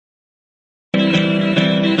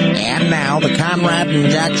now, the Conrad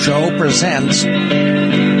and Jack Show presents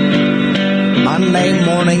Monday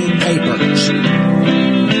Morning Papers.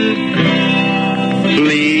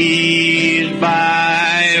 Please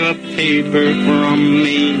buy a paper from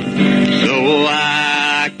me so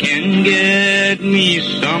I can get me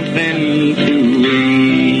something to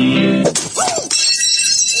read.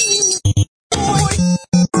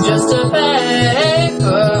 Just a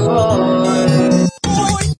paper boy.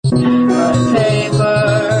 But paper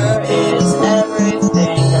is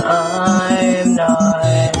everything I'm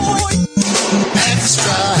not.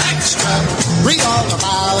 Extra, extra, read all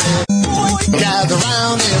about it. Gather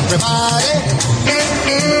round everybody.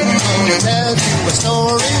 Gonna tell you a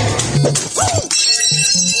story.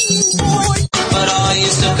 But I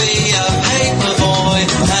used to be a paper boy,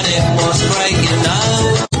 and it was great, you know.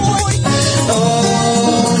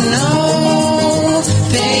 Oh no,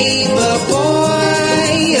 paper boy,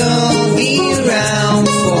 you'll be around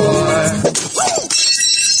for.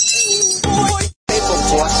 Paper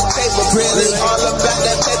boy, really all about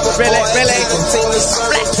that paper boy.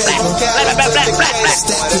 Really?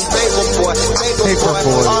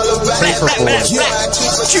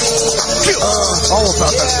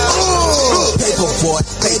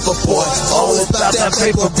 Paper boy, all about that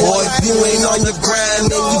paper boy. You ain't on your grind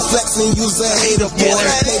and you flexing, you's a hater boy.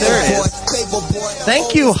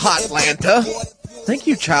 Thank you, Hotlanta. Thank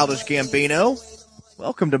you, Childish Gambino.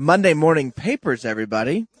 Welcome to Monday Morning Papers,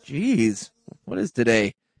 everybody. Jeez, what is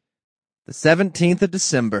today? The 17th of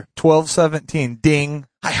December. 12/17, ding.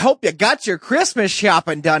 I hope you got your Christmas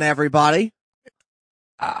shopping done, everybody.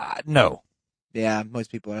 No. Yeah,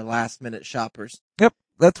 most people are last-minute shoppers. Yep,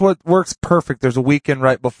 that's what works perfect. There's a weekend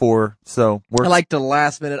right before, so I like to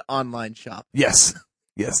last-minute online shop. Yes,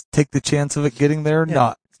 take the chance of it getting there or Yeah,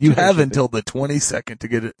 not. it's You too have much until the 22nd to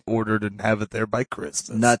get it ordered and have it there by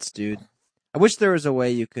Christmas. Nuts, dude. I wish there was a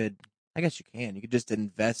way you could, I guess you can. You could just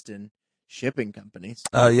invest in shipping companies.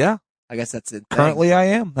 Yeah. I guess that's it. Currently I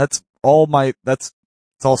am. It's all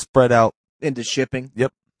spread out. Into shipping.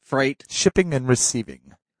 Yep. Freight. Shipping and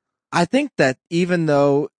receiving. I think that even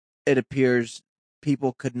though it appears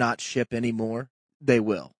people could not ship anymore, they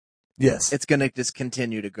will. Yes. It's going to just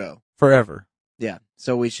continue to go. Forever. Yeah.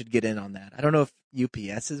 So we should get in on that. I don't know if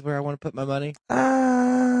UPS is where I want to put my money.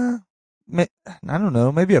 I don't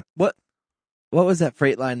know. Maybe What was that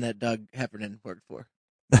freight line that Doug Heffernan worked for?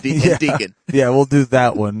 Yeah. Deacon. Yeah, we'll do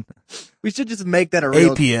that one. We should just make that a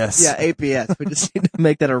real APS. Yeah, APS. We just need to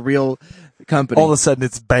make that a real company. All of a sudden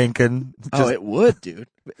it's banking. Oh, it would, dude.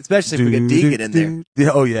 Especially if we get Deacon in there.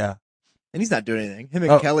 Yeah, oh, yeah. And he's not doing anything. Him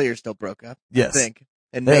and Kelly are still broke up. Yes. I think.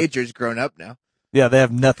 And They have- Major's grown up now. Yeah, they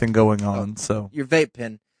have nothing going on, so. Your vape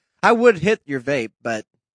pen. I would hit your vape, but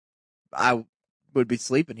I would be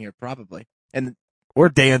sleeping here probably. And Or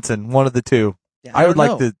dancing, one of the two. yeah, I would don't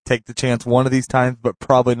like know. to take the chance one of these times, but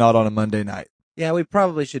probably not on a Monday night. Yeah, we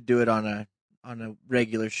probably should do it on a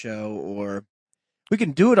regular show, or we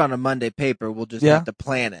can do it on a Monday paper. We'll just have to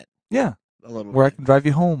plan it Yeah, a little where I bit. can drive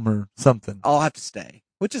you home or something. I'll have to stay,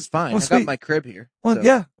 which is fine. Well, I got sweet. my crib here. Well, so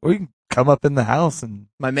yeah, or you can come up in the house and,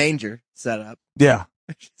 my manger set up. yeah,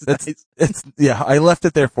 It's nice. yeah, I left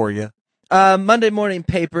it there for you. Monday morning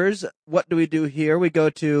papers. What do we do here? We go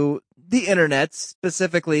to the internet,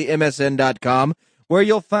 specifically MSN.com, where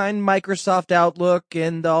you'll find Microsoft Outlook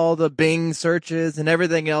and all the Bing searches and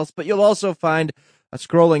everything else, but you'll also find a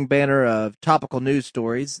scrolling banner of topical news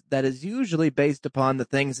stories that is usually based upon the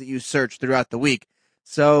things that you search throughout the week.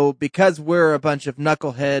 So because we're a bunch of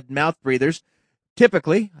knucklehead mouth breathers,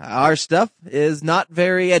 typically our stuff is not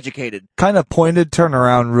very educated. Kind of pointed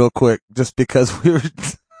turnaround real quick, just because we were.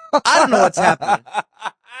 I don't know what's happening.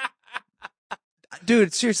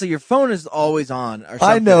 Dude, seriously, your phone is always on or something.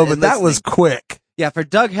 I know, but and that was listening. quick. Yeah, for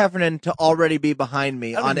Doug Heffernan to already be behind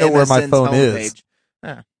me I on don't know where my MSN's phone homepage.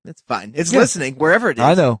 is. It's fine. It's Yeah. listening wherever it is.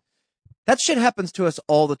 I know. That shit happens to us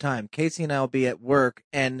all the time. Casey and I will be at work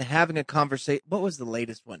and having a conversation. What was the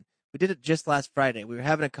latest one? We did it just last Friday. We were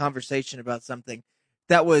having a conversation about something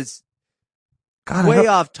that was God, way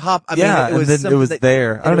off top. I yeah, mean, it was and then it something was that,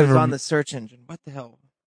 there. I and don't it even was on the search engine. What the hell?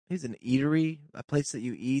 He's an eatery, a place that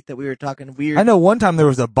you eat that we were talking weird. I know one time there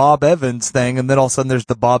was a Bob Evans thing, and then all of a sudden there's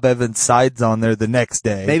the Bob Evans sides on there the next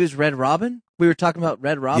day. Maybe it's Red Robin. We were talking about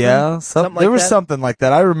Red Robin. Yeah, something like there was that. something like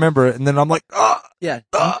that. I remember it, and then I'm like, Yeah.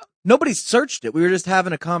 Nobody searched it. We were just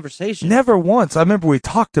having a conversation. never once. I remember we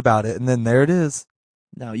talked about it, and then there it is.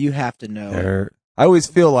 No, you have to know. There. I always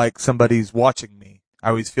feel like somebody's watching me. I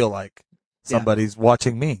always feel like somebody's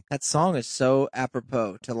watching me. That song is so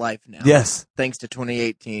apropos to life now. Yes. Thanks to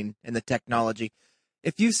 2018 and the technology.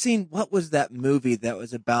 If you've seen, what was that movie that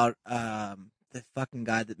was about the fucking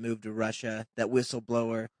guy that moved to Russia, that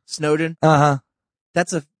whistleblower, Snowden. Uh-huh.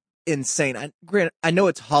 That's insane. Granted, I know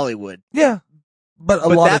it's Hollywood, Yeah. But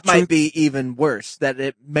but lot that of might truth. be even worse. That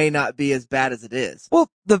it may not be as bad as it is.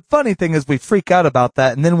 Well, the funny thing is we freak out about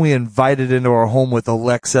that, and then we invite it into our home with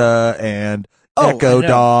Alexa and Oh, I Echo know.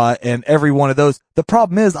 Dot and every one of those. The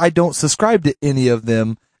problem is I don't subscribe to any of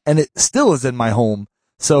them, and it still is in my home.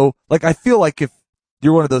 So, like, I feel like if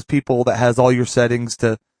you're one of those people that has all your settings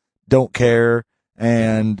to don't care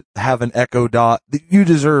and have an Echo Dot, you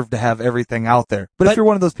deserve to have everything out there. But if But- you're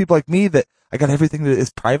one of those people like me that I got everything that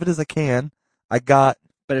is private as I can, I got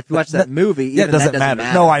But if you watch that movie, yeah, it even doesn't that doesn't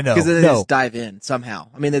matter. No, I know. because they No. just dive in somehow.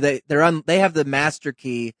 I mean, they have the master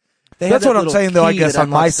key. They That's have what that I'm little saying, though. I key guess that on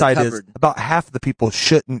my unlocks the side is cupboard. about half of the people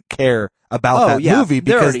shouldn't care about Oh, that yeah, movie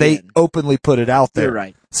they're because already they in. openly put it out there. You're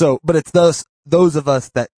right. So, but it's those of us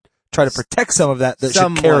that try to protect some of that should care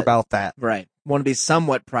Somewhat. about that. Right. Want to be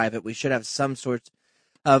somewhat private. We should have some sort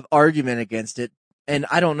of argument against it. And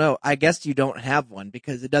I don't know. I guess you don't have one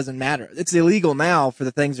because it doesn't matter. It's illegal now for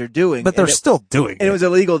the things they're doing. But they're and still doing and it was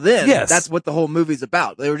illegal then. Yes. That's what the whole movie's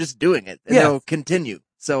about. They were just doing it. And Yeah. they'll continue.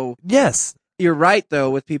 So Yes. you're right,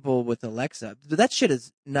 though, with people with Alexa. But that shit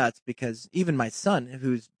is nuts because even my son,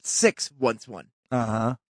 who's 6, wants one.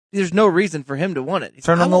 Uh-huh. There's no reason for him to want it. He's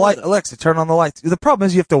Turn like, on "I the want light. it." Alexa, turn on the lights. The problem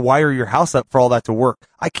is you have to wire your house up for all that to work.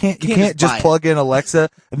 You can't can't just just buy it. plug in Alexa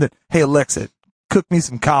and then, hey, Alexa, cook me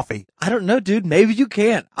some coffee. I don't know, dude. Maybe you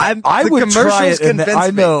can. I the would commercials try it, and convince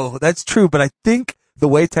I me. know that's true, but I think the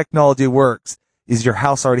way technology works is your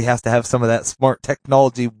house already has to have some of that smart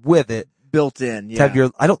technology with it. Built in, To yeah. have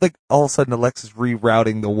your, I don't think all of a sudden Alexa's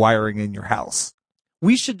rerouting the wiring in your house.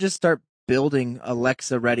 We should just start building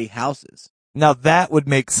Alexa-ready houses. Now that would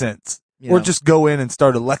make sense. You Or know? just go in and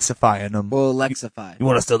start Alexifying them. Well, Alexify. You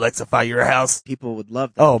want us to Alexify your house? People would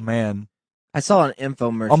love that. Oh man, I saw an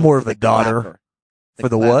infomercial. I'm more for of a the daughter. clapper. For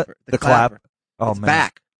the what? clapper. The clap? clapper. oh It's man.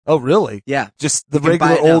 back. Oh really? Yeah. Just the You can buy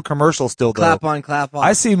regular it now. old commercial still though. Clap on, clap off.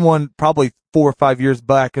 I seen one probably 4 or 5 years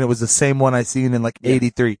back, and it was the same one I seen in like Yeah.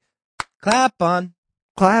 '83. Clap on.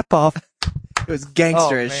 Clap off. It was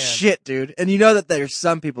gangster Oh, as man. shit, dude. And you know that there's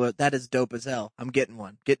some people that is dope as hell. I'm getting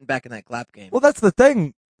one. Getting back in that clap game. Well, that's the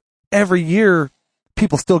thing. Every year,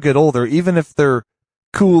 people still get older, even if they're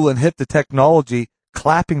cool and hip to technology.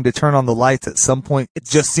 Clapping to turn on the lights at some point, it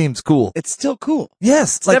just seems cool. It's still cool.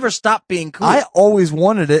 Yes, It's never stopped being cool. I always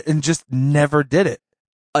wanted it and just never did it.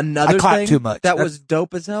 Another I clap thing too much. that That's- was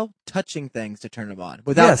dope as hell, touching things to turn them on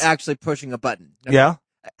without Yes. actually pushing a button. Yeah,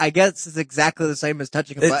 I guess it's exactly the same as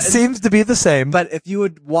touching a it button. seems to be the same. But if you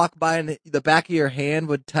would walk by and the back of your hand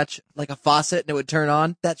would touch like a faucet and it would turn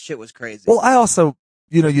on, that shit was crazy. Well, I also,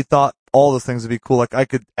 you thought all those things would be cool. Like I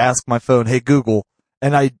could ask my phone, "Hey Google,"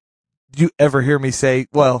 and do you ever hear me say,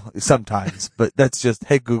 well, sometimes, but that's just,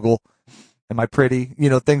 "Hey Google, am I pretty?"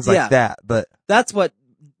 Things like Yeah. that. But That's what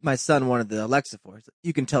my son wanted the Alexa for.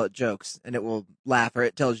 You can tell it jokes and it will laugh, or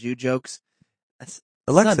it tells you jokes.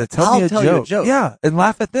 Alexa, Son, tell I'll me a tell you a joke. joke. Yeah, and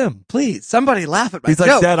laugh at them. Please, somebody laugh at my He's like,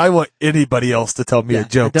 joke. "Dad, I want anybody else to tell me Yeah, a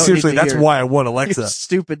joke." I don't Seriously, need to that's hear- why I want Your Alexa.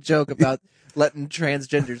 stupid joke about letting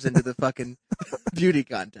transgenders into the fucking beauty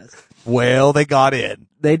contest. Well, they got in.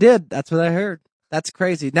 They did. That's what I heard. That's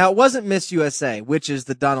crazy. Now, it wasn't Miss USA, which is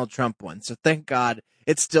the Donald Trump one. So thank God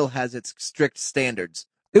it still has its strict standards.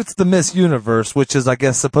 It's the Miss Universe, which is, I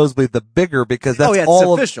guess, supposedly the bigger because that's oh, yeah, it's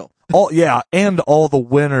all official. and all the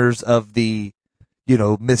winners of the,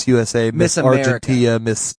 Miss USA, Miss Miss America. Argentina,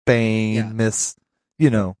 Miss Spain, Yeah. Miss,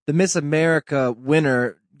 The Miss America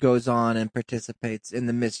winner goes on and participates in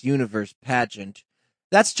the Miss Universe pageant.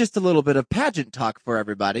 That's just a little bit of pageant talk for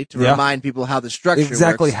everybody to Yeah. remind people how the structure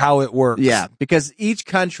exactly works. how it works. Yeah, because each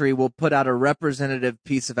country will put out a representative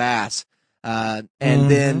piece of ass, and Mhm.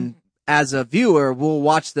 then as a viewer, we'll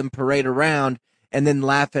watch them parade around and then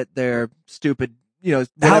laugh at their stupid, How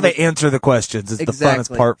whatever- they answer the questions is the funnest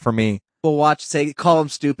Exactly. part for me. We'll call them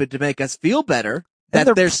stupid to make us feel better And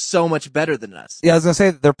that they're so much better than us. Yeah, I was gonna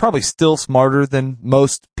say they're probably still smarter than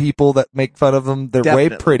most people that make fun of them. They're way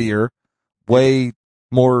Definitely. prettier, way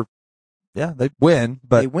more. Yeah, they win,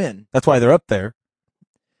 but They win. that's why they're up there.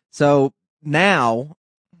 So now,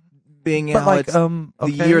 being But how like, it's okay.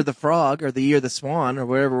 the year of the frog or the year of the swan or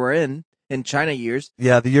wherever we're in China years,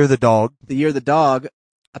 Yeah, the year of the dog. the year of the dog,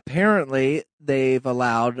 apparently they've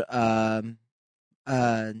allowed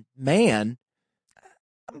man.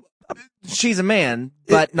 She's a man,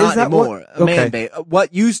 but Is not that what- anymore. A man, okay.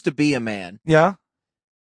 what used to be a man, Yeah.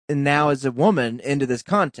 and now is a woman into this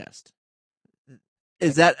contest.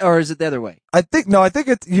 Is that, or is it the other way? I think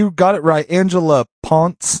you got it right. Angela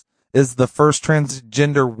Ponce is the first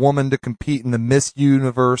transgender woman to compete in the Miss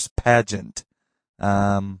Universe pageant.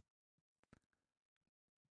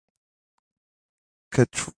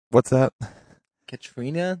 what's that?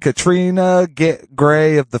 Katrina? Katrina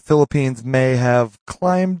Gray of the Philippines may have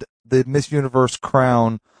climbed the Miss Universe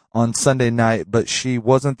crown on Sunday night, but she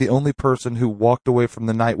wasn't the only person who walked away from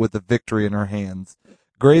the night with a victory in her hands.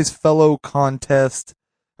 Gray's fellow contestant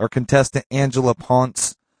Angela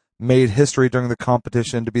Ponce made history during the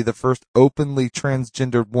competition to be the first openly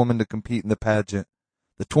transgendered woman to compete in the pageant.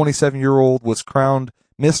 The 27-year-old was crowned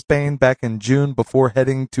Miss Spain back in June before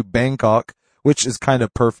heading to Bangkok, which is kind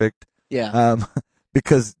of perfect. Yeah.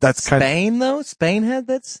 Because that's kind of Spain, though? Spain had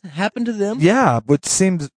that's happened to them? yeah, which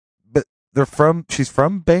seems, but she's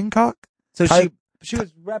from Bangkok? So she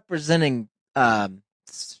was representing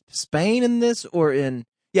Spain in this, or in,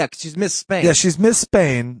 yeah, 'cause she's Miss Spain. Yeah, she's Miss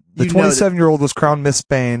Spain. The You know that- 27-year-old was crowned Miss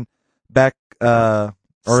Spain back, or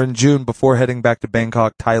in June before heading back to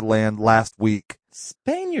Bangkok, Thailand last week.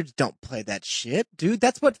 Spaniards don't play that shit, dude.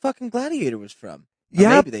 That's what fucking Gladiator was from. Or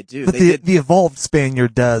Yeah, maybe they do. but They the did. the evolved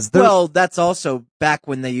Spaniard does. Well, that's also back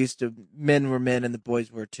when they used to, men were men and the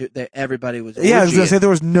boys were too. Everybody was. Yeah, I was gonna orgy. say there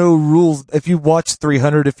was no rules. If you watch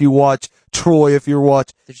 300, if you watch Troy, if you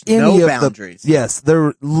watch There's any no of boundaries. yes,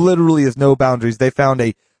 there literally is no boundaries. They found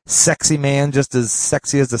a sexy man just as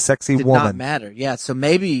sexy as a sexy Did woman. not matter. Yeah, so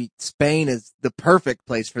maybe Spain is the perfect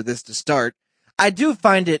place for this to start. I do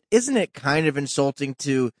find it, isn't it kind of insulting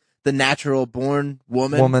to the natural born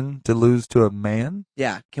woman? To lose to a man.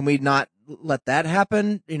 Yeah, can we not let that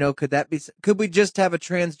happen? You know, could we just have a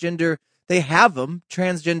transgender, they have them,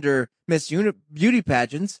 transgender beauty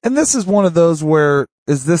pageants. And this is one of those where,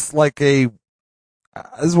 is this like this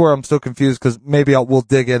is where I'm still confused, because maybe we'll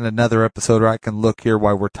dig in another episode, or I can look here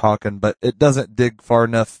while we're talking, but it doesn't dig far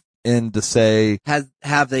enough in to say,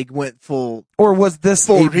 Have they went full, or was this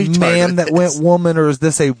Full a retard man with that this. went woman, or is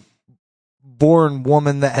this a born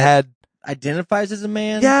woman that had, identifies as a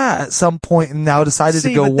man? yeah, at some point and now decided See,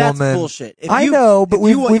 to go but that's woman? bullshit. If I you- know, but if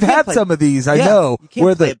you want- we've you can't had play- some of these. I Yeah, know you can't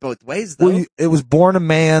where play it both ways, though. it was born a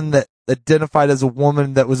man that identified as a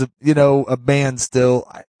woman that was a man still.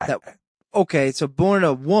 Okay, so born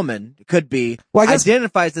a woman could be, Well, I guess-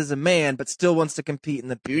 identifies as a man, but still wants to compete in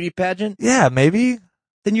the beauty pageant. Yeah, maybe.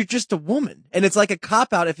 Then you're just a woman, and it's like a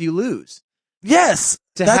cop out if you lose. Yes,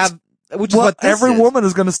 To that's have, which is what what this every is. woman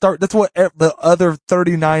is going to start. That's what the other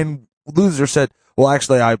 39 losers said. Well,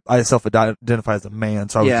 actually, I self-identify as a man,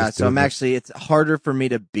 so I was Yeah, just so I'm doing actually, it's harder for me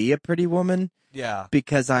to be a pretty woman yeah.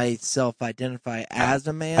 because I self-identify as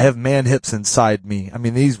a man. I have man hips inside me. I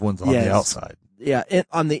mean, these ones on Yes. the outside. Yeah,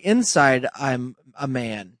 on the inside, I'm a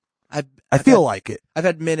man. I feel like it. I've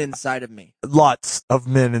had men inside of me. Lots of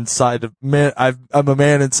men inside of men. I'm a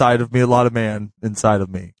man inside of me. A lot of man inside of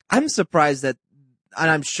me. I'm surprised that, and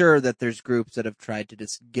I'm sure that there's groups that have tried to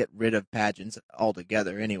just get rid of pageants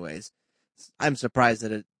altogether anyways. I'm surprised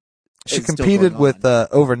that She it's still competed going with on.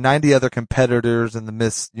 over 90 other competitors in the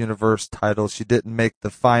Miss Universe title. She didn't make the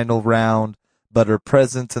final round, but her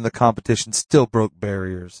presence in the competition still broke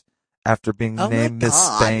barriers. After being Oh my named Miss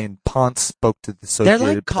God. Spain, Ponce spoke to the They're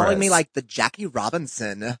Associated like calling me Press. like the Jackie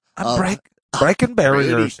Robinson I'm of breaking beauty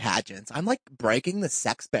barriers. pageants. I'm like breaking the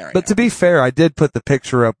sex barrier. But to be fair, I did put the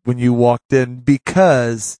picture up when you walked in,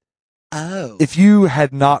 because oh, if you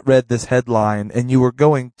had not read this headline and you were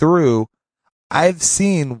going through, I've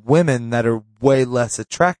seen women that are way less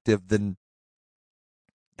attractive than.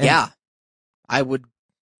 and- yeah, I would.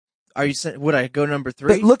 Are you saying, would I go number 3?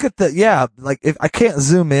 But look at like if I can't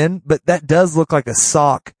zoom in, but that does look like a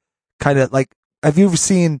sock, kind of like. Have you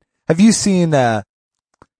seen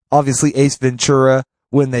obviously Ace Ventura,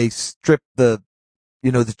 when they strip the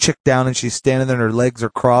chick down and she's standing there and her legs are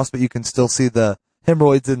crossed, but you can still see the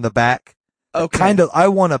hemorrhoids in the back. Okay. Kind of. I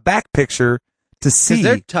want a back picture to see. Because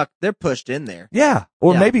they're tucked, they're pushed in there. Yeah,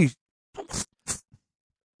 or Yeah. maybe.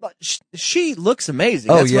 But she looks amazing.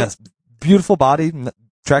 Oh That's what- yes, beautiful body,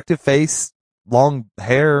 attractive face, long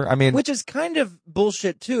hair. I mean, which is kind of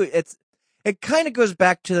bullshit too. It kind of goes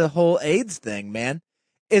back to the whole AIDS thing, man.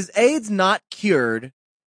 Is AIDS not cured?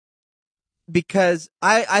 Because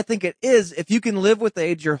I think it is. If you can live with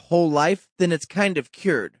AIDS your whole life, then it's kind of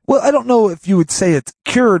cured. well, I don't know if you would say it's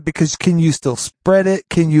cured, because can you still spread it?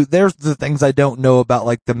 There's the things I don't know about,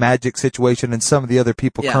 like the magic situation and some of the other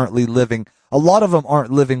people Yeah. currently living. A lot of them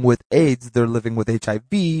aren't living with AIDS. They're living with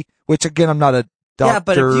HIV, which again, I'm not a doctor. Yeah,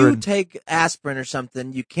 but if you and take aspirin or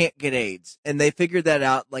something, you can't get AIDS. And they figured that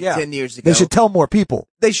out like Yeah. 10 years ago. they should tell more people.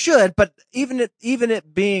 They should, but even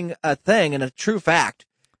it being a thing and a true fact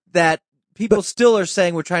that people still are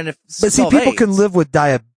saying we're trying to But see, solve people AIDS. can live with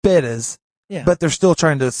diabetes, Yeah. but they're still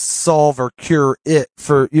trying to solve or cure it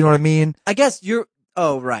for, you know what I mean? I guess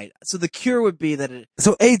Oh, right. So the cure would be that it.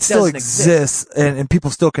 So AIDS still Doesn't exists and people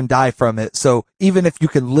still can die from it. So even if you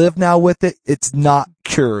can live now with it, it's not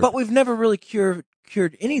cured. But we've never really cured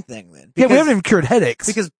anything then. Yeah, we haven't even cured headaches.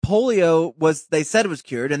 Because polio they said it was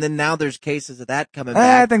cured, and then now there's cases of that coming I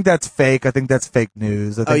back. think that's fake. I think that's fake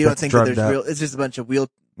news. I think You don't that's think that drugged there's up. real? It's just a bunch of wheelchair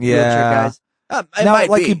Yeah. guys. It Now, might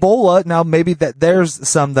like be. Ebola, now maybe that there's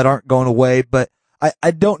some that aren't going away, but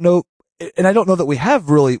I don't know, and I don't know that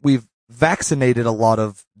we've vaccinated a lot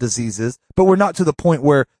of diseases, but we're not to the point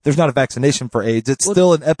where there's not a vaccination for AIDS. It's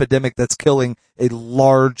still an epidemic that's killing a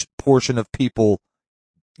large portion of people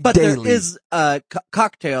But daily. there is a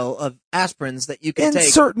cocktail of aspirins that you can in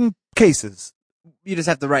take. certain cases. You just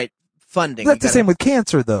have the right funding. That's You the gotta- same with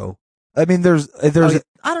cancer, though. I mean, there's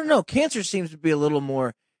I don't know. Cancer seems to be a little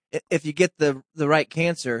more. If you get the right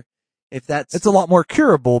cancer, if that's it's a lot more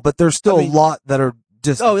curable, but there's still I mean- a lot that are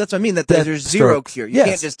just. Oh, that's what I mean. That death there's zero strokes. cure. You Yes.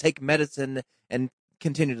 can't just take medicine and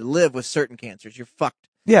continue to live with certain cancers. You're fucked.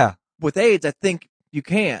 Yeah. With AIDS, I think you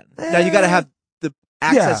can. Now you got to have the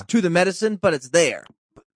access Yeah. to the medicine, but it's there.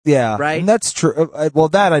 Yeah. Right? And that's true. Well,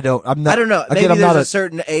 that I don't. I'm not. I don't know. Again, Maybe I'm there's not a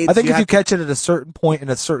certain AIDS. I think if have you catch it at a certain point in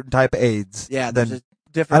a certain type of AIDS, yeah, then there's a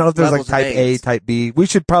different. I don't know if there's like levels of type A, AIDS. type B. We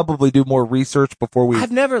should probably do more research before we.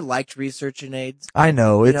 I've never liked research in AIDS. I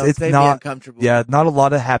know You it's know, it's made me not. uncomfortable. Yeah, not a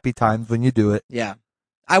lot of happy times when you do it. Yeah.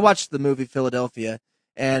 I watched the movie Philadelphia,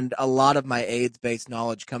 and a lot of my AIDS-based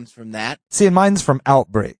knowledge comes from that. See, and mine's from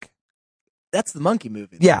Outbreak. That's the monkey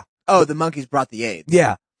movie. Yeah, Oh, the monkeys brought the AIDS.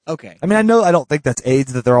 yeah. Okay. I mean, I don't think that's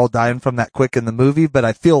AIDS that they're all dying from that quick in the movie, but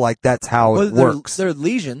I feel like that's how Well, it works. There are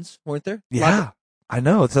lesions, weren't there? Yeah, I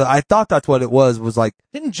know. So I thought that's what it was like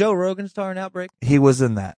Didn't Joe Rogan star in Outbreak? he was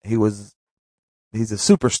in that. He's a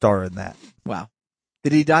superstar in that. Wow.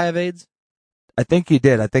 Did he die of AIDS? I think he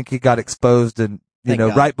did. I think he got exposed and, Thank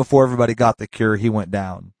God. right before everybody got the cure, he went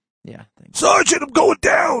down. Yeah. Thanks. Sergeant, I'm going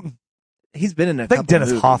down. He's been in a I think couple Dennis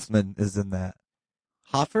movies. Hoffman is in that.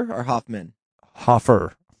 Hoffer or Hoffman?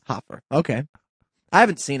 Hoffer. Hoffer. Okay. I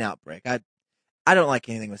haven't seen Outbreak. I don't like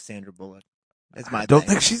anything with Sandra Bullock. It's my I don't thing.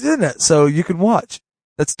 think she's in it, so you can watch.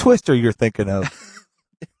 That's Twister you're thinking of.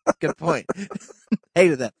 Good point.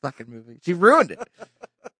 Hated that fucking movie. She ruined it.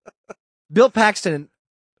 Bill Paxton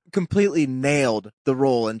completely nailed the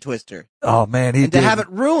role in Twister. Oh man, he And did. to have it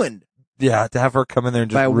ruined Yeah, to have her come in there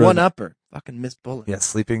and just by a ruin it. one-upper. Fucking Miss Bullock. Yeah,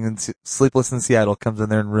 Sleepless in Seattle comes in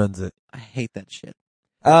there and ruins it. I hate that shit.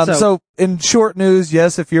 So in short news,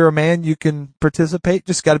 yes, if you're a man, you can participate.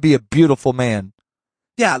 Just got to be a beautiful man.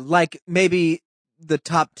 Yeah, like maybe the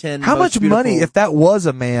top 10 How most much money, beautiful- if that was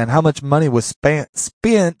a man, how much money was spent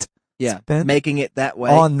yeah, spent making it that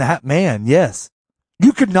way. on that man? Yes.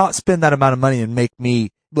 You could not spend that amount of money and make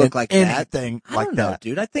me Look like that? anything I like don't know, that.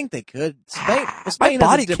 dude. I think they could. Spain, well, My Spain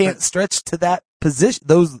body has a different, can't stretch to that position.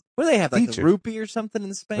 Those What do they have, like the features. rupee or something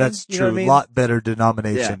in Spain? That's You true. know what I mean? Lot better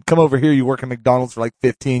denomination. Yeah. Come over here. You work at McDonald's for like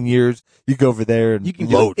 15 years. You go over there and You can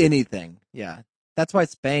load do it. anything. Yeah. That's why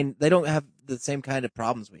Spain, they don't have the same kind of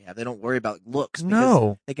problems we have. They don't worry about looks. Because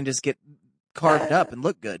No. they can just get carved up and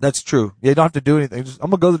look good. That's true. You don't have to do anything. Just, I'm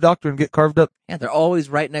gonna go to the doctor and get carved up. Yeah, they're always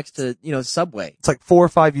right next to, Subway. It's like 4 or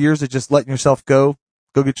 5 years of just letting yourself go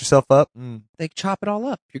get yourself up. They chop it all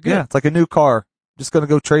up. You're good. Yeah, it's like a new car. Just gonna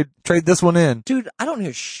go trade this one in. Dude, I don't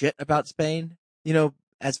hear shit about Spain.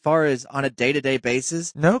 As far as on a day-to-day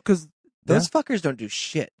basis, No, because those fuckers don't do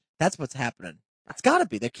shit. That's what's happening. It's gotta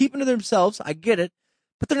be. They're keeping to themselves. I get it.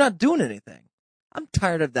 But they're not doing anything. I'm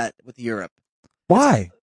tired of that with Europe.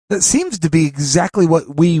 why? That seems to be exactly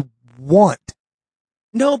what we want.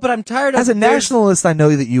 No, but I'm tired of As a there's- nationalist, I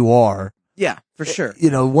know that you are. Yeah, for sure.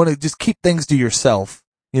 Want to just keep things to yourself.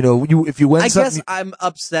 If you win I something, guess I'm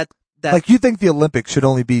upset that like you think the Olympics should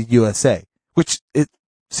only be USA, which it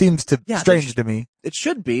seems to Yeah, strange to me. it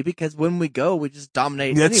should be, because when we go, we just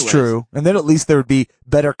dominate. That's anyways. true. And then at least there would be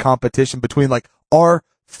better competition between like our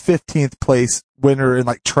 15th place winner in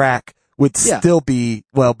like track would Yeah. still be,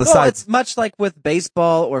 well, Well, besides, it's much like with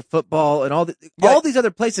baseball or football and Yeah. all these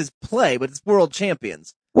other places play, but it's world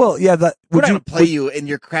champions. that We're would not you, going to play you in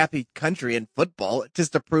your crappy country in football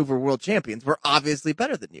just to prove we're world champions. We're obviously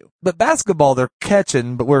better than you. but basketball they're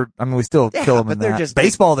catching, but we still Yeah, kill them but in they're that. just-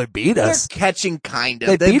 Baseball, they beat us. They're catching, kind of.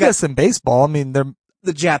 They They've beat got- us in baseball. I mean, they're,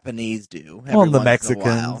 The Japanese do. Well, and the every once in a Mexicans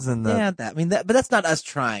while. and the- but that's not us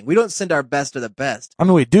trying. We don't send our best of the best.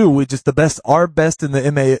 we do. We just our best in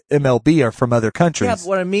the MLB are from other countries. Yeah, but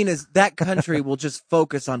what I mean is that country will just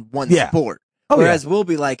focus on one Yeah. sport. Oh, Whereas we'll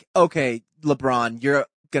be like, okay, LeBron, you're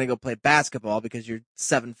going to go play basketball because you're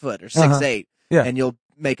 7 foot or 6'8", Yeah. and you'll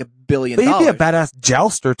make $1 billion. But he'd be a badass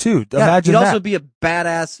jouster too. Yeah, Imagine he'd that. also be a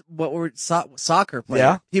badass soccer player.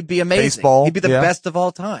 Yeah. He'd be amazing. Baseball, He'd be the yeah. best of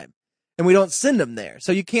all time. and we don't send them there.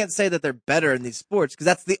 So you can't say that they're better in these sports because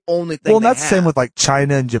that's the only thing. Well, they that's the same have. with like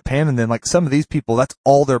China and Japan, and then like some of these people, that's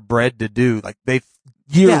all they're bred to do. Like they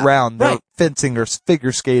year Yeah, round, they're right. fencing or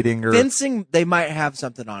figure skating or fencing. They might have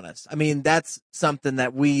something on us. I mean, that's something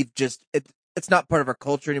that we've just it's not part of our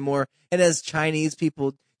culture anymore. And as Chinese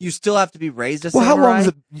people, you still have to be raised as Well, how long samurai. is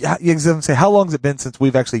it? Yeah, I was gonna say, how long has it been since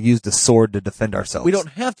we've actually used a sword to defend ourselves? We don't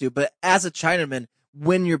have to, but as a Chinaman,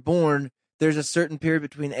 when you're born, there's a certain period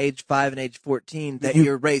between age 5 and age 14 that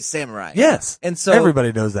you're raised samurai. Yes, And so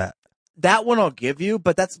everybody knows that. that one I'll give you,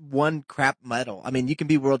 but that's one crap medal. I mean, you can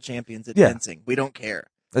be world champions at Yeah. fencing. We don't care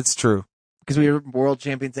That's true. because we were world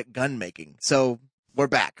champions at gun making. So we're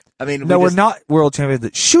back. I mean, No, we we're just- not world champions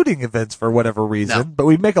at shooting events for whatever reason, No. but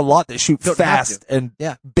we make a lot that shoot Don't have fast and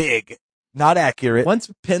Yeah. big, not accurate. Once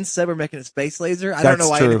Penn said we're making a space laser, I That's don't know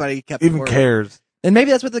why true. anybody kept Even worrying. cares. And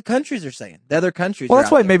maybe that's what the countries are saying. The other countries. Well, are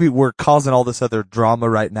that's out why there. maybe we're causing all this other drama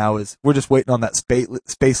right now. Is we're just waiting on that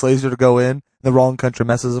space laser to go in. The wrong country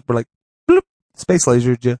messes up. We're like, bloop, space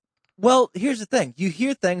laser, you. Well, here's the thing. You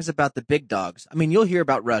hear things about the big dogs. I mean, you'll hear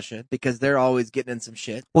about Russia because they're always getting in some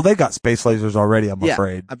shit. Well, they got space lasers already. I'm Yeah,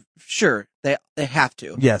 afraid. I'm sure they have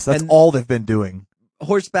to. Yes, that's And all they've been doing.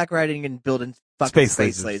 horseback riding and building fucking Space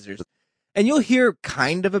space lasers. lasers. And you'll hear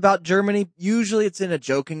kind of about Germany. Usually it's in a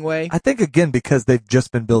joking way. I think again because they've just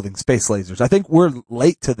been building space lasers. I think we're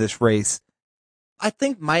late to this race. I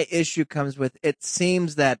think my issue comes with it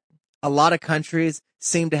seems that a lot of countries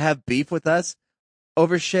seem to have beef with us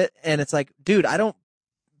over shit. And it's like, dude, I don't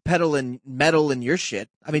meddle in your shit.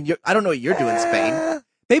 I mean, I don't know what you're doing, Spain.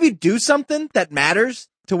 Maybe do something that matters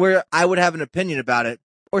to where I would have an opinion about it,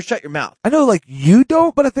 or shut your mouth. I know, like you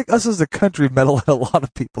don't, but I think us as a country meddle in a lot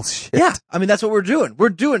of people's shit. Yeah, I mean that's what we're doing. We're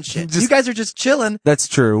doing shit. Just- You guys are just chilling. That's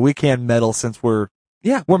true. We can meddle since we're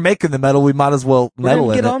Yeah. making the metal. We might as well We're meddle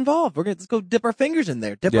gonna in get it. involved. Let's go dip our fingers in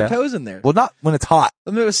there, dip Yeah. our toes in there. Well, not when it's hot.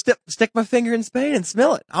 Let me go stick my finger in Spain and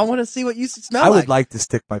smell it. I want to see what you smell I like. would like to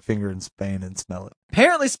stick my finger in Spain and smell it.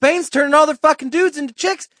 Apparently, Spain's turning all their fucking dudes into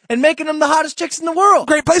chicks and making them the hottest chicks in the world.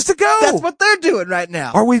 Great place to go. That's what they're doing right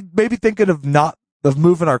now. Are we maybe thinking of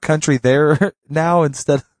moving our country there now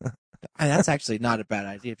instead? And that's actually not a bad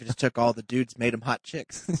idea. If you just took all the dudes, made them hot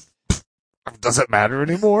chicks. Does it matter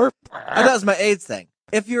anymore? That was my AIDS thing.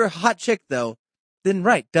 If you're a hot chick, though, then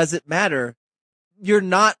right, does it matter?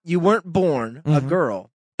 You weren't born a Mhm.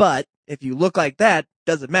 girl, but if you look like that,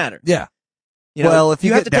 doesn't matter. Yeah. You know, Well, if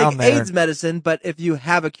you have get to down take there- AIDS medicine, but if you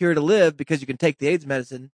have a cure to live because you can take the AIDS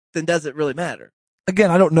medicine, then does it really matter?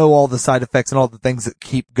 Again, I don't know all the side effects and all the things that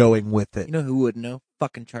keep going with it. You know who would know?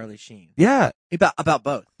 Fucking Charlie Sheen. Yeah, About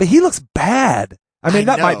both. but he looks bad. I mean,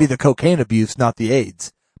 I that might know. be the cocaine abuse, not the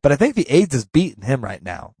AIDS. But I think the AIDS is beating him right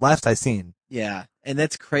now. Last I seen, Yeah, and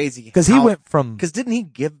that's crazy because he went from Because didn't he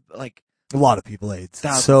give like a lot of people AIDS.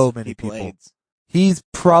 thousands So of many people. AIDS? He's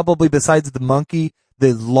probably, besides the monkey,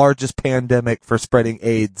 the largest pandemic for spreading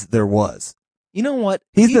AIDS there was. You know what?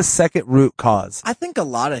 He's the second root cause. I think a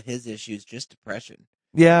lot of his issues just depression.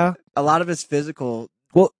 Yeah. A lot of his physical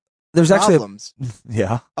Well, there's actually, problems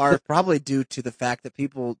yeah, are probably due to the fact that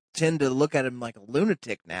people tend to look at him like a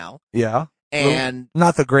lunatic now, yeah. and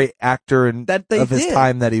Not the great actor and that they of his did.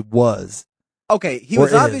 time that he was. Okay, he Or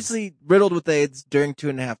was is. obviously riddled with AIDS during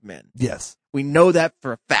 2.5 Men. Yes. We know that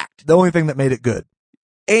for a fact. The only thing that made it good.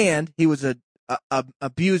 And he was a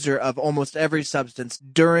abuser of almost every substance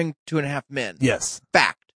during 2.5 Men. Yes.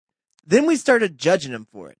 Fact. Then we started judging him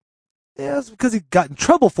for it. Yeah, it's because he got in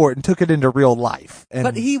trouble for it and took it into real life. And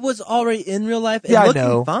But he was already in real life and Yeah, I looking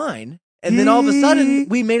know. fine. And then all of a sudden,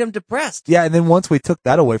 we made him depressed. yeah, and then once we took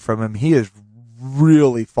that away from him, he has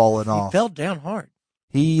really fallen He off. fell down hard.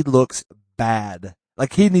 He looks bad.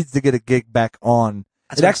 Like he needs to get a gig back on.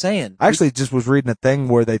 That's It what I'm act- saying. I actually just was reading a thing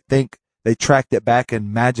where they think they tracked it back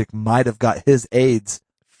and Magic might have got his AIDS.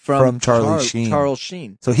 from Charlie Sheen. Charles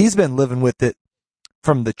Sheen. So he's been living with it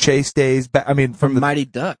from the Chase days. From From the, Mighty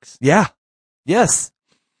Ducks. yeah. Yes.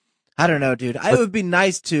 I don't know, dude. It would be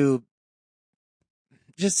nice to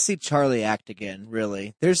just see Charlie act again,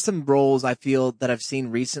 really. There's some roles I feel that I've seen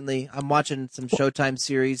recently. I'm watching some Showtime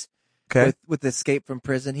series Okay. with Escape from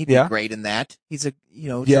Prison. He'd Yeah. be great in that. He's a,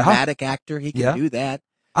 Yeah. dramatic actor. He can Yeah. do that.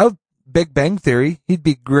 Big Bang Theory. He'd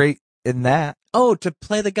be great in that. Oh, to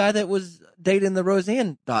play the guy that was dating the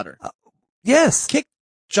Roseanne daughter. Yes. Kick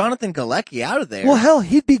Jonathan Galecki out of there. Well, hell,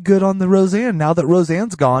 he'd be good on the Roseanne. Now that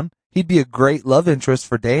Roseanne's gone, he'd be a great love interest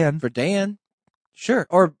for Dan. For Dan. Sure.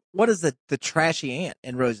 Or what is the trashy aunt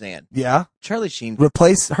in Roseanne? Yeah. Charlie Sheen.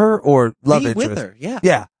 Replace her or love Be interest? with her. Yeah.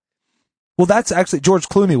 Yeah. Well, that's actually George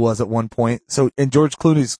Clooney was at one point. So, and George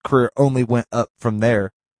Clooney's career only went up from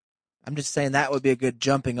there. I'm just saying that would be a good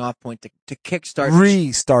jumping off point to kickstart.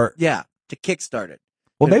 Restart. Yeah, to kickstart it.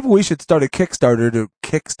 Well, maybe we should start a Kickstarter to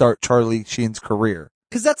kickstart Charlie Sheen's career.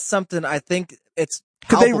 Because that's something I think it's.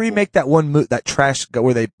 Could they palpable. remake that one that trash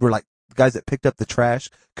where they were like the guys that picked up the trash?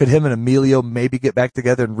 Could him and Emilio maybe get back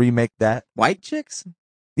together and remake that? White Chicks?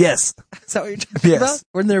 Yes. Is that what you're talking Yes. about?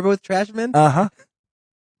 When they're both trash men? Uh-huh.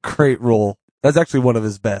 Great role. That's actually one of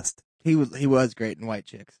his best. He was great in White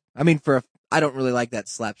Chicks. I mean, I don't really like that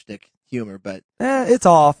slapstick humor, but It's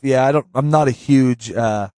off. Yeah, I'm not a huge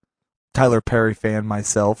Tyler Perry fan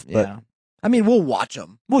myself, but yeah. I mean, we'll watch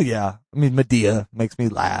them. well, yeah. I mean, Medea makes me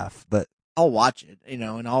laugh, but I'll watch it,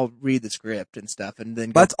 and I'll read the script and stuff, and then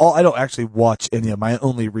go, that's all. I don't actually watch any of them. I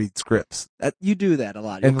only read scripts. you do that a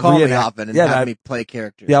lot. You And call me reenact- often and yeah, have I- me play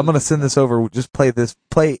characters. Yeah, I'm gonna send this over. Just play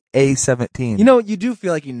A17. You do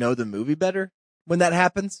feel like you know the movie better when that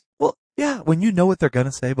happens. well, yeah. When you know what they're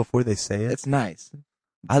gonna say before they say it, It's nice.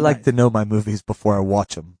 I like to know my movies before I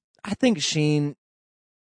watch them. I think Sheen,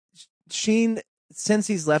 since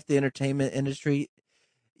he's left the entertainment industry,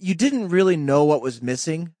 you didn't really know what was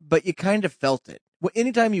missing, but you kind of felt it.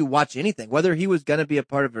 Anytime you watch anything, whether he was going to be a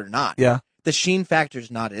part of it or not, Yeah. the Sheen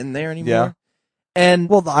factor's not in there anymore. Yeah. And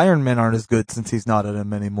Well, the Iron Men aren't as good since he's not in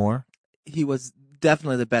them anymore. he was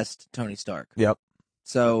definitely the best Tony Stark. Yep.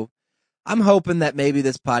 So I'm hoping that maybe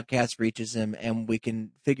this podcast reaches him and we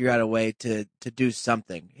can figure out a way to do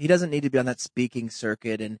something. He doesn't need to be on that speaking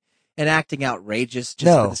circuit and acting outrageous just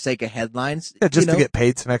No. for the sake of headlines. Yeah, just You to know? get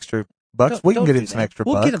paid some extra bucks. Don't- We can don't get do him some that. extra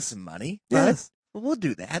we'll bucks. get him some money. right? Yes. Well, we'll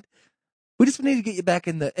do that. We just need to get you back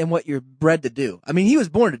in what you're bred to do. I mean, he was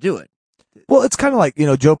born to do it. Well, it's kind of like,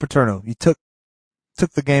 Joe Paterno. You took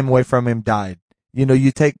the game away from him, died.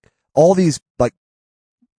 You take all these like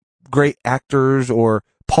great actors or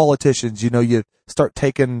politicians, you start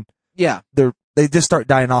taking Yeah. they just start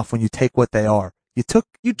dying off when you take what they are. You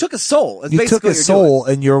took a soul. That's you took basically his what you're doing. soul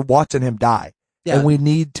and you're watching him die. Yeah. And we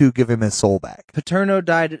need to give him his soul back. Paterno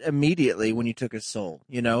died immediately when you took his soul,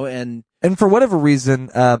 and And for whatever reason,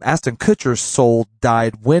 Aston Kutcher's soul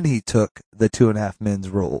died when he took the 2.5 Men's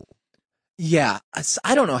role. yeah,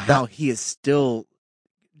 I don't know how he is still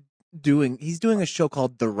he's doing a show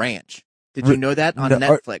called The Ranch. Did you know that on No,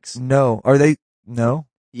 Netflix? No. Are they? No.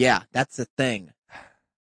 Yeah, that's the thing.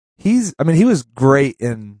 He was great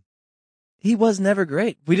in, He was never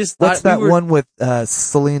great. We just thought what's that we were, one with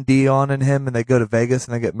Celine Dion and him and they go to Vegas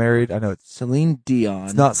and they get married? I know it's Celine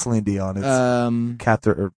Dion. not Celine Dion. It's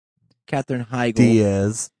Katherine Heigl.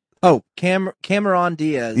 Diaz. Oh, Cameron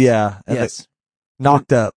Diaz. Yeah. And Yes.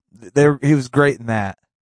 Knocked Up. He was great in that.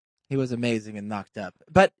 He was amazing and Knocked Up.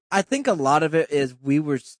 But I think a lot of it is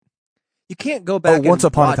you can't go back Once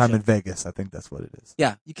and Upon a watch Time it. in Vegas. I think that's what it is.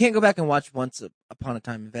 Yeah, you can't go back and watch Once Upon a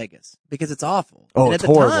Time in Vegas because it's awful. Oh, and it's at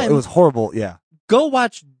the horrible. time, It was horrible. Yeah. go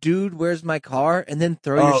watch Dude, Where's My Car? And then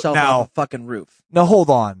throw Oh, yourself now- off a fucking roof. Now hold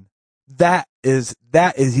on. That is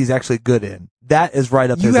he's actually good in. That is right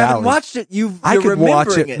up You his haven't alley. watched it. I You're could watch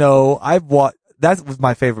remembering it. No, I've watched. That was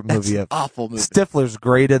my favorite That's movie an of. awful movie. Stifler's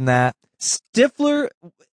great in that. Stifler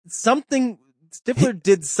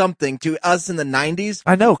did something to us in the 90s.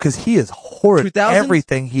 I know because he is horrid. 2000s?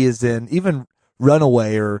 Everything he is in, even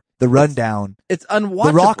Runaway or The Rundown. It's unwatchable.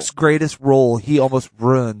 The Rock's greatest role, he almost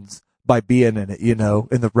ruins by being in it. In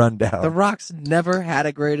The Rundown. The Rock's never had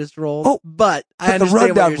a greatest role. Oh, but I but The understand what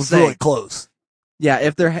Rundown you're was saying. really close. Yeah,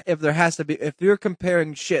 if there has to be, if you're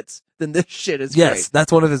comparing shits, then this shit is Yes, great.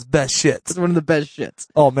 that's one of his best shits. It's one of the best shits.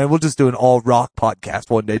 Oh man, we'll just do an all rock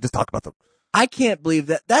podcast one day. Just talk about the. I can't believe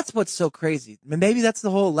that. That's what's so crazy. I mean, maybe that's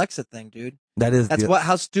the whole Alexa thing, dude. That is That's the,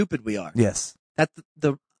 how stupid we are. Yes. That's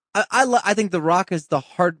I think The Rock is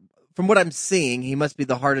from what I'm seeing, he must be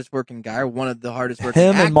the hardest working guy or one of the hardest working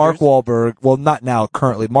Him and Mark actors. Wahlberg. Well, not now.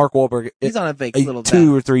 Currently, Mark Wahlberg. He's on a fake little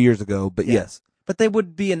 2 or 3 years ago, but Yeah. yes, But they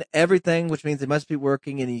would be in everything, which means they must be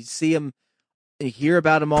working, and you see them, and you hear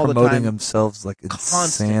about them all the promoting time. themselves like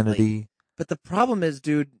Constantly. insanity. But the problem is,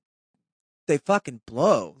 dude, they fucking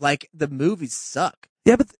blow. Like, the movies suck.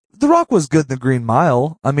 Yeah, but The Rock was good in The Green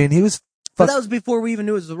Mile. I mean, he was. But that was before we even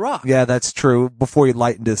knew it was The Rock. Yeah, that's true. Before he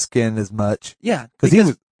lightened his skin as much, Yeah. because he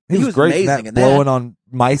was great in amazing that, in blowing that. on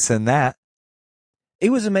mice and that. He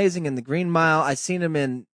was amazing in The Green Mile. I seen him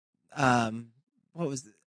in, what was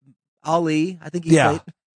it? Ali. I think he Yeah. played.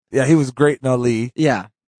 Yeah, he was great in Ali. Yeah.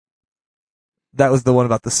 That was the one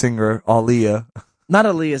about the singer Aaliyah. Not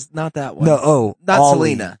Ali is not that one. No, Not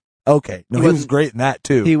Ali. Selena. Okay, no, He he was wasn't- great in that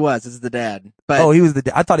too. He was. It's the dad. But he was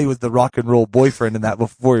I thought he was the rock and roll boyfriend in that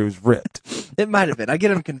before he was ripped. it might have been. I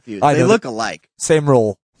get him confused. I They know. look alike. Same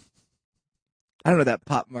role. I don't know that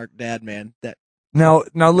Pop Mark dad, man. That Now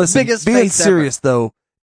listen. Biggest Being face ever. serious though,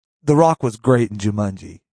 The Rock was great in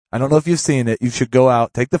Jumanji. I don't know if you've seen it. You should go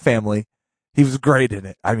out, take the family. He was great in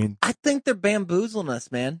it. I mean, I think they're bamboozling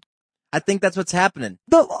us, man. I think that's what's happening.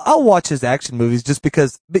 I'll watch his action movies just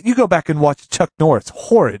because, but you go back and watch Chuck Norris,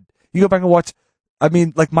 horrid. You go back and watch, I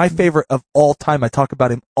mean, like my favorite of all time, I talk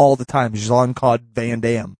about him all the time, Jean-Claude Van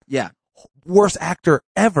Damme. Yeah. Worst actor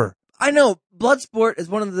ever. I know Bloodsport is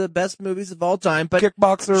one of the best movies of all time, but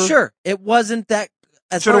Kickboxer. sure, it wasn't that,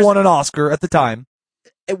 as Should far have as won an Oscar at the time.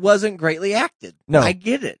 it wasn't greatly acted. No. I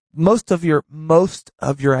get it. Most of your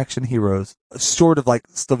action heroes, short of like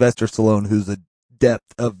Sylvester Stallone, who's a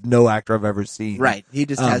depth of no actor I've ever seen. Right. He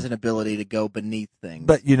just has an ability to go beneath things.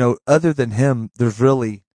 But, other than him,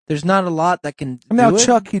 there's not a lot that can now do it.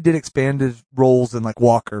 Chuck, he did expanded roles in like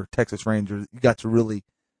Walker, Texas Ranger. You got to really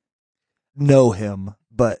know him,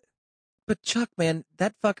 but Chuck, man,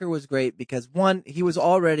 that fucker was great because one, he was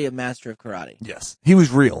already a master of karate. yes, he was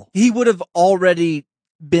real. He would have already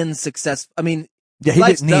been successful. I mean, Yeah, he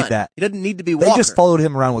life's didn't need done. that. He doesn't need to be They Walker. just followed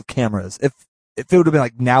him around with cameras. If it would have been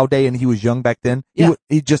like nowadays and he was young back then, Yeah.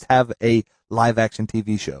 he'd just have a live action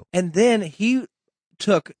TV show. And then he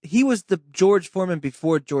was the George Foreman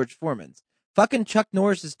before George Foreman's. Fucking Chuck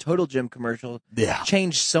Norris's Total Gym commercial Yeah.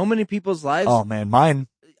 changed so many people's lives. Oh man, mine.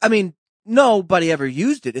 I mean, nobody ever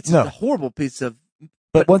used it. It's No. a horrible piece of.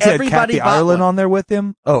 But once he had everybody Kathy bought Ireland one. on there with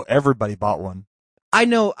him, everybody bought one. I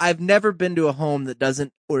know I've never been to a home that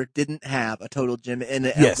doesn't or didn't have a Total Gym in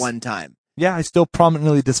it Yes. at one time. Yeah, I still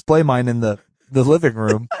prominently display mine in the living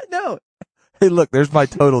room. I know. Hey, look, there's my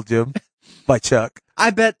Total Gym by Chuck. I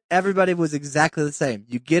bet everybody was exactly the same.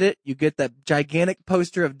 You get it. You get that gigantic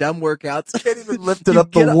poster of dumb workouts. Can't even lift it You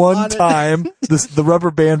up get the on one it. time. The rubber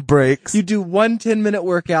band breaks. You do one 10-minute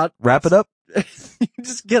workout. Wrap it up. You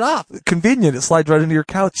just get off. Convenient. It slides right into your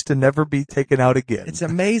couch to never be taken out again. It's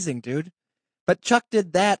amazing, dude. But Chuck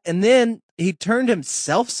did that, and then he turned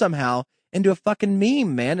himself somehow into a fucking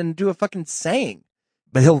meme, man, and into a fucking saying.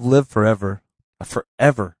 But he'll live forever.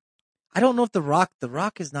 Forever. I don't know if The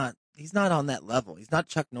Rock is not, he's not on that level. He's not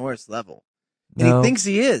Chuck Norris level. And No. he thinks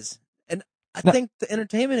he is. And I No. think the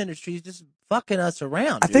entertainment industry is just fucking us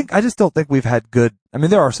around. I just don't think we've had good, I mean,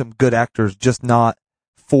 there are some good actors, just not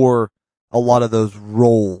for a lot of those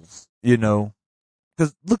roles,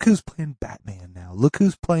 Because look who's playing Batman now. Look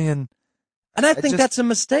who's playing. And I think that's a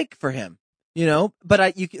mistake for him,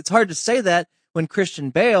 but it's hard to say that when Christian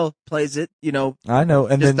Bale plays it, I know.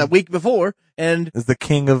 And just then the week before, and is the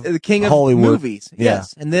king of Hollywood Hollywood movies. Yeah.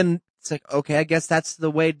 Yes. And then it's like, okay, I guess that's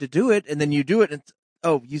the way to do it. And then you do it and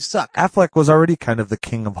you suck. Affleck was already kind of the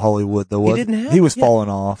king of Hollywood, though. He wasn't didn't have- He was yeah. falling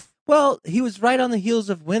off. Well, he was right on the heels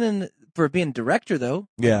of winning for being director though.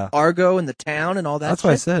 Yeah. Argo and The Town and all that. That's what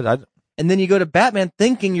I shit. said. And then you go to Batman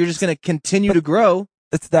thinking you're just going to continue to grow.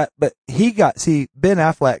 It's that, but Ben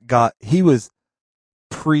Affleck he was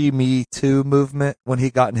pre-Me Too movement when he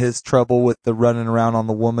got in his trouble with the running around on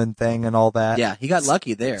the woman thing and all that. Yeah, he got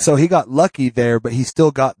lucky there. So he got lucky there, but he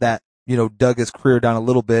still got that, dug his career down a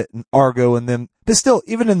little bit, and Argo and them, but still,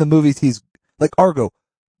 even in the movies, he's like Argo,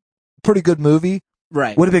 pretty good movie.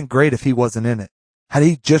 Right. Would have been great if he wasn't in it. Had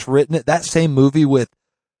he just written it, that same movie with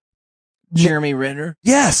Jeremy Renner.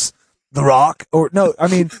 Yes, The Rock, or no, I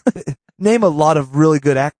mean, name a lot of really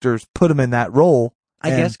good actors, put him in that role. I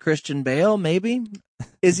and guess Christian Bale, maybe.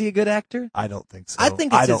 Is he a good actor? I don't think so. I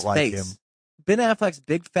think it's don't his like face. him. Ben Affleck's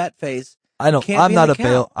big fat face. I'm can't be not in a the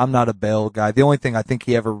Bale. count. I'm not a Bale guy. The only thing I think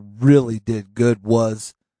he ever really did good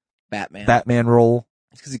was Batman role.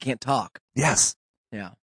 It's because he can't talk. Yes.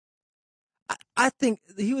 Yeah. I think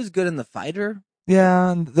he was good in The Fighter.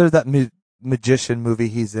 Yeah, and there's that magician movie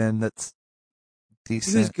he's in that's He was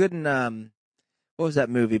decent. good in what was that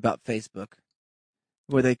movie about Facebook,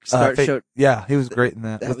 where they showed Yeah, he was great in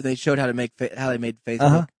that. they showed how to make how they made Facebook.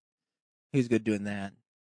 Uh-huh. He was good doing that.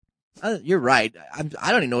 You're right. I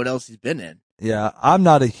don't even know what else he's been in. Yeah, I'm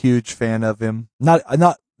not a huge fan of him. Not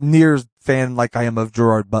near as fan like I am of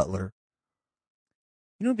Gerard Butler.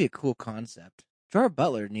 You know, it'd be a cool concept. Gerard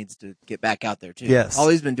Butler needs to get back out there too. Yes. All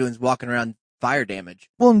he's been doing is walking around fire damage.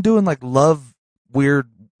 Well, I'm doing like love weird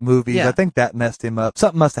movies. Yeah. I think that messed him up.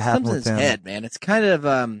 Something must have happened Something's with in him. his head, man. It's kind of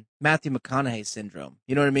Matthew McConaughey syndrome.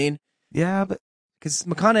 You know what I mean? Yeah, but Because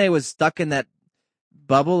McConaughey was stuck in that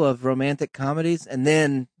bubble of romantic comedies, and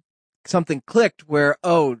then something clicked where,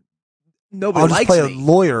 nobody I'll just likes play me. a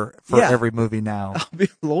lawyer for Yeah. every movie now. I'll be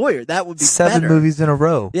a lawyer. That would be 7 better. movies in a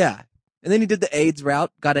row. Yeah. And then he did the AIDS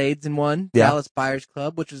route, got AIDS in one, Yeah. Dallas Buyers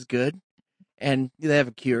Club, which was good. And they have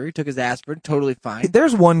a cure. He took his aspirin, totally fine.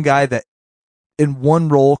 There's one guy that in one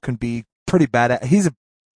role can be pretty bad at.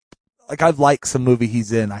 I like some movie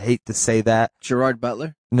he's in. I hate to say that. Gerard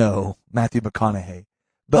Butler? No, Matthew McConaughey.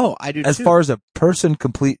 But I do as too. far as a person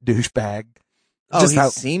complete douchebag, Oh, Just he how-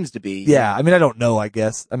 seems to be. Yeah, I mean, I don't know, I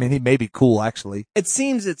guess. I mean, he may be cool, actually. It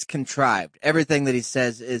seems it's contrived. Everything that he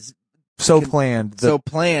says is So Con- planned. so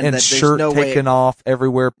planned and that there's shirt no way. taken off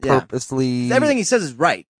everywhere Yeah. purposely. Everything he says is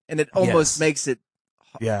right, and it almost Yes. makes it.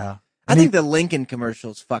 Yeah. I think the Lincoln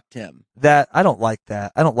commercials fucked him. I don't like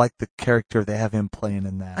that. I don't like the character they have him playing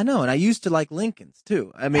in that. I know, and I used to like Lincoln's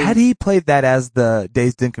too. I mean, Had he played that as the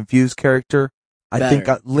Dazed and Confused character, I think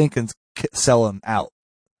Better. Lincoln's sell him out.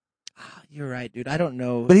 you're right, dude. I don't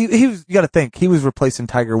know. But he was, you gotta think, he was replacing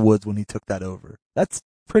Tiger Woods when he took that over. That's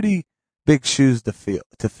pretty big shoes to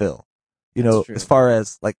fill. You know, That's true. as far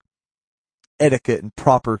as like etiquette and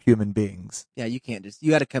proper human beings. Yeah, you can't just.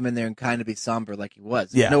 You got to come in there and kind of be somber like he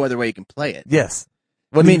was. There's Yeah. no other way you can play it. Yes.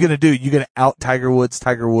 What I are you mean- gonna do? You gonna out Tiger Woods?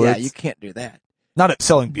 Yeah, you can't do that. Not at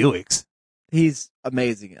selling Buicks. He's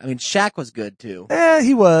amazing. I mean, Shaq was good too.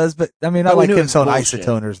 He was, but I mean, I But we like knew it him was selling bullshit.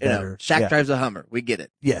 isotoners You know, better. Shaq Yeah. drives a Hummer. We get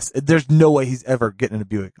it. Yes, there's no way he's ever getting in a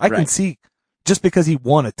Buick. I can Right. see, just because he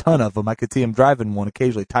won a ton of them, I could see him driving one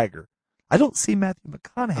occasionally. Tiger. I don't see Matthew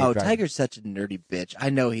McConaughey. Oh, driving. Tiger's such a nerdy bitch. I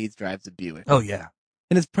know he drives a Buick. Oh yeah,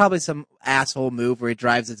 And it's probably some asshole move where he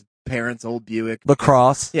drives his parents' old Buick.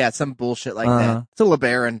 lacrosse. Yeah, some bullshit like Uh-huh. that. It's a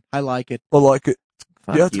LeBaron. I like it. Well, like it.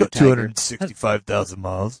 Fuck Yeah, it's you, got Tiger. 265,000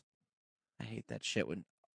 miles. I hate that shit when.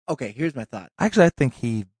 Okay, here's my thought. Actually, I think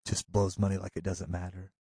he just blows money like it doesn't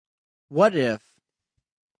matter. What if,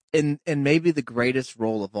 in maybe the greatest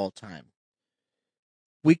role of all time,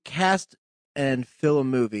 we cast and fill a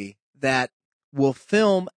movie that will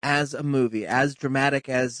film as a movie, as dramatic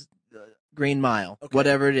as Green Mile, Okay.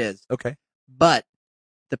 whatever it is, Okay. but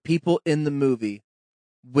the people in the movie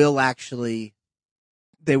will actually,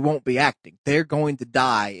 they won't be acting. They're going to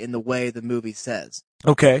die in the way the movie says.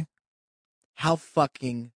 Okay. How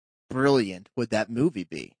fucking brilliant would that movie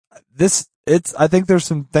be? I think there's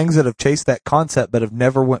some things that have chased that concept but have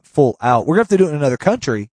never went full out. We're gonna have to do it in another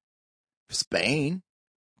country. Spain.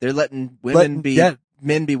 They're letting women be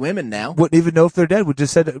men be women now. Wouldn't even know if they're dead. We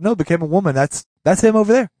just said no, became a woman. That's him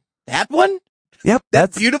over there. That one? Yep, That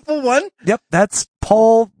that's beautiful one? Yep, that's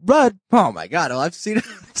Paul Rudd. Oh my god, I've seen it.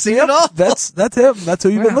 Seen Yep, it all. That's him. That's who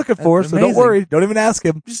you've been Yeah, looking for. that's So don't amazing. worry. Don't even ask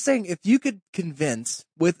him. I'm just saying, if you could convince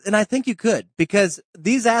and I think you could, because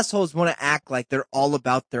these assholes want to act like they're all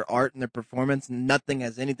about their art and their performance, and nothing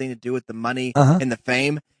has anything to do with the money Uh-huh. and the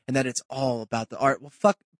fame, and that it's all about the art. Well,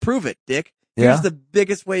 fuck, prove it, Dick. Yeah. Here's the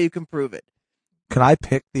biggest way you can prove it. Can I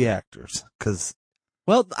pick the actors? Because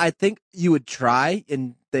Well, I think you would try,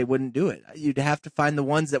 and they wouldn't do it. You'd have to find the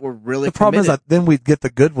ones that were really the problem is committed. that then we'd get the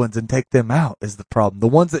good ones and take them out. Is the problem? The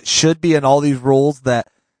ones that should be in all these roles that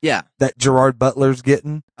Yeah. Gerard Butler's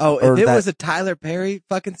getting. Oh, Or if it that- was a Tyler Perry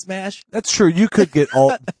fucking smash, That's true. You could get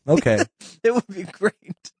all okay, it would be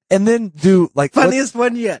great. and then do like Funniest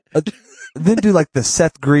one yet. then do like the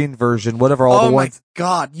Seth Green version, whatever. All Oh the my ones.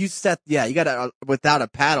 god, you gotta without a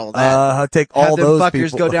paddle that. Take Have all them those fuckers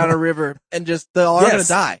people. go down a river and just they're all gonna Yes.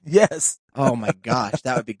 die. Yes. Oh my gosh,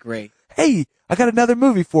 that would be great. Hey, I got another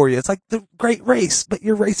movie for you. It's like The Great Race, but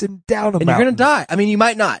you're racing down a And mountain. you're gonna die. I mean, you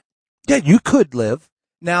might not. Yeah, you could live.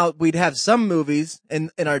 Now we'd have some movies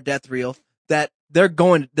in our death reel that they're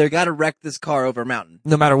gotta wreck this car over a mountain.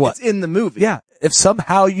 No matter what. It's in the movie. Yeah. If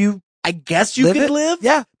somehow you I guess you live could it, live.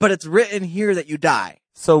 yeah. But it's written here that you die.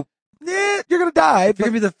 So, you're gonna die. You're But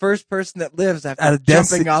gonna be the first person that lives after At a death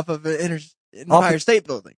jumping se- off of an Empire State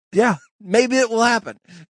Building. yeah, Maybe it will happen.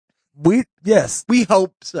 yes. We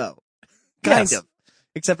hope so. Kind Yes. of.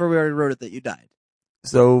 Except for we already wrote it that you died.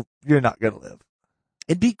 So you're not gonna live.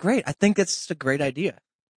 It'd be great. I think that's just a great idea.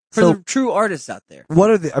 For So- the true artists out there. What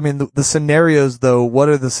are the scenarios though? What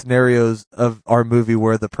are the scenarios of our movie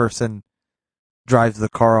where the person drives the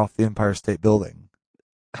car off the Empire State Building?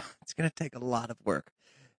 It's going to take a lot of work.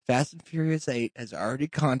 Fast and Furious 8 has already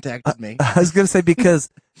contacted me. I was gonna say because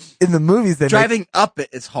in the movies they Driving up it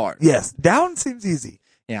is hard. yes, down seems easy,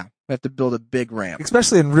 Yeah. We have to build a big ramp.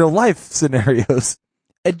 especially in real life scenarios.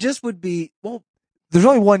 It just would be, well, There's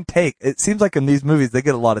only one take. It seems like in these movies they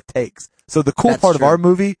get a lot of takes. So the cool That's part of true. our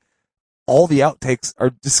movie, all the outtakes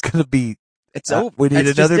are just gonna be it's over. we need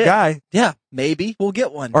That's just another it. guy Yeah. Maybe we'll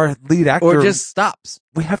get one. or lead actor. Or just stops.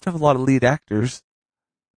 we have to have a lot of lead actors.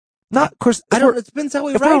 Not, of course. I if don't, we're- it depends how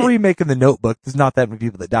we If write we're it. remaking The Notebook, there's not that many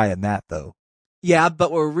people that die in that, though. Yeah,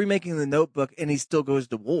 but we're remaking The Notebook and he still goes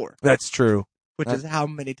to war, That's true. which is how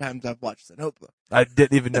many times I've watched The Notebook. I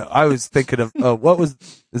didn't even know. I was thinking of,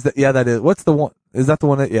 is that, yeah, that is, what's the one, is that the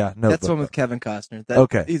one that, yeah, Notebook. That's the one with Kevin Costner. That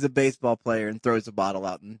Okay. He's a baseball player and throws a bottle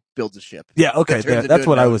out and builds a ship Yeah, okay, that turns into that's a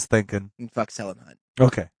what I note. was thinking. and fucks Helen Hunt.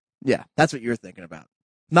 Okay. Yeah, that's what you're thinking about.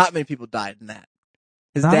 Not many people died in that.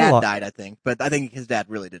 His Not a dad lot. died, I think, but I think his dad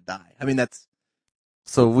really did die. I mean, that's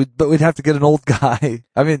So we'd have to get an old guy.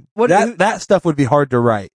 I mean, that stuff would be hard to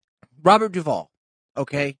write. Robert Duvall,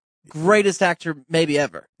 okay, greatest actor maybe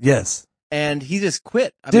ever, Yes. and he just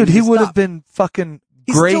quit. Dude, he would have stopped. been fucking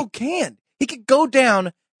He great. still can. He could go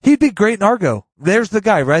down. He'd be great in Argo. There's the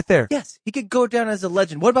guy right there. Yes, he could go down as a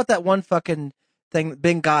legend. What about that one fucking thing,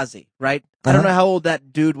 Benghazi? Right? I don't know how old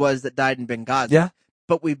that dude was that died in Benghazi. Yeah.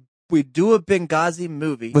 But we do a Benghazi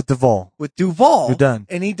movie With Duvall. with Duvall. You're done.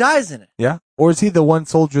 And he dies in it. Yeah. Or is he the one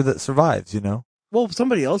soldier that survives, you know? Well,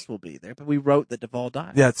 somebody else will be there, but we wrote that Duvall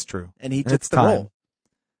died. Yeah, it's true. And he And took it's the time. role.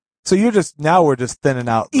 So we're just thinning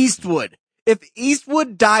out. Eastwood. If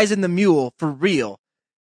Eastwood dies in The Mule for real,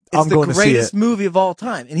 it's I'm the going to see greatest it. movie of all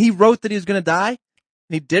time. And he wrote that he was going to die, and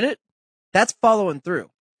he did it. That's following through.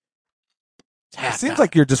 It seems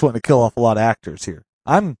like you're just wanting to kill off a lot of actors here.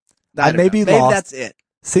 I don't may know. be Maybe lost. that's it.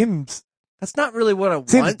 Seems That's not really what I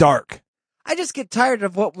want. dark. I just get tired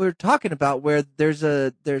of what we're talking about, where there's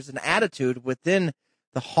an attitude within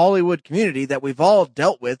the Hollywood community that we've all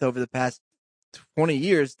dealt with over the past 20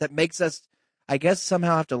 years that makes us, I guess,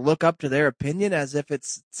 somehow have to look up to their opinion as if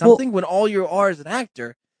it's something when all you are is an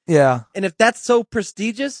actor. Yeah. And if that's so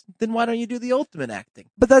prestigious, then why don't you do the ultimate acting?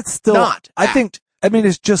 But that's still Not I act. think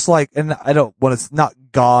it's just like, and I don't want to, not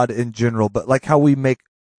God in general, but like how we make,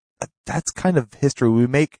 that's kind of history. We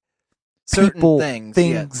make Certain people things,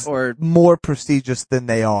 things yeah, or more prestigious than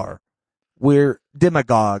they are. We're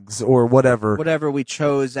demagogues or whatever. whatever we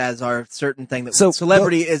chose as our certain thing. That So,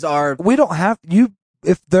 celebrity is our, We don't have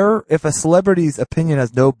if a celebrity's opinion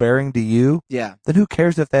has no bearing to you, yeah. then who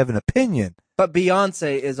cares if they have an opinion? But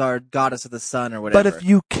Beyonce is our goddess of the sun or whatever. But if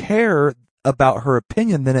you care about her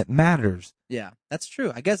opinion, then it matters. Yeah, that's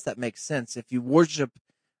true. I guess that makes sense if you worship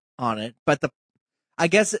on it. But I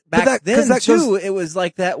guess back then too, it was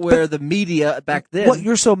like that where the media back then. What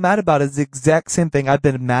you're so mad about is the exact same thing I've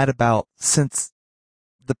been mad about since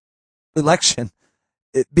the election,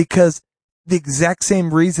 because the exact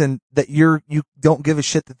same reason that you don't give a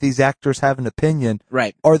shit that these actors have an opinion,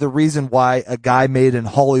 right, are the reason why a guy made in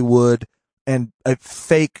Hollywood and a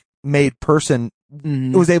fake made person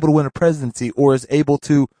was able to win a presidency, or is able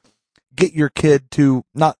to get your kid to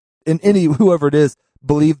not in any whoever it is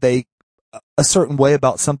believe they a certain way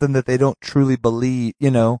about something that they don't truly believe, you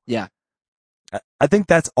know? Yeah. I think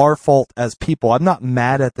that's our fault as people. I'm not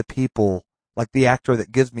mad at the people, like the actor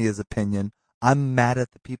that gives me his opinion. I'm mad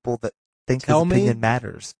at the people that think his opinion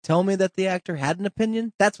matters. Tell me that the actor had an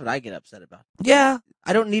opinion. That's what I get upset about. Yeah.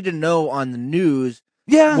 I don't need to know on the news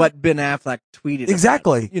what Ben Affleck tweeted.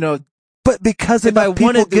 Exactly. About. You know, but because if I people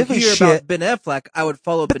wanted to give a hear shit about Ben Affleck, I would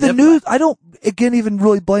follow but Ben the Affleck. news, I don't, again, even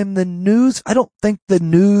really blame the news. I don't think the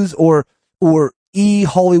news or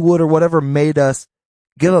Hollywood or whatever made us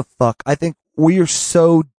give a fuck. I think we are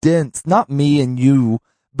so dense, not me and you,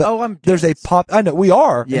 but there's a I know we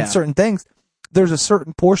are in certain things. There's a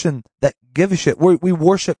certain portion that give a shit. We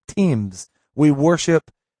worship teams. We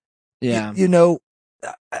worship, you know,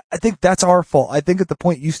 I think that's our fault. I think at the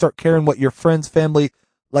point you start caring what your friends, family,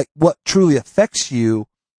 like what truly affects you,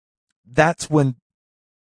 that's when.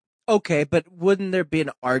 Okay, but wouldn't there be an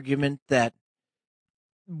argument that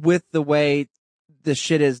with the way the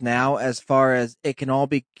shit is now, as far as it can all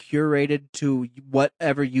be curated to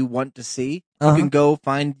whatever you want to see, you can go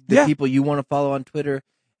find the people you want to follow on Twitter,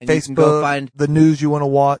 and Facebook, you can go find the news you want to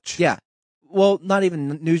watch. Yeah. Well, not even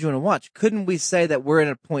news you want to watch. Couldn't we say that we're at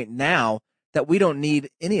a point now that we don't need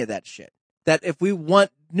any of that shit? That if we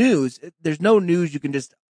want news, there's no news you can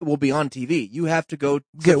just will be on TV. You have to go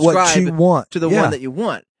Get what subscribe you want. to the Yeah. one that you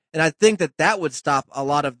want. And I think that would stop a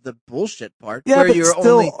lot of the bullshit part. Yeah, where but you're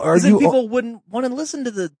still, only, are 'cause then you- people wouldn't want to listen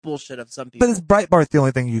to the bullshit of some people. But is Breitbart the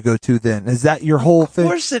only thing you go to then? Is that your whole thing? Of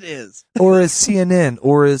course it is. Or is CNN?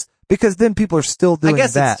 Or is, because then people are still doing I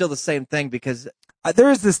guess that. it's still the same thing because There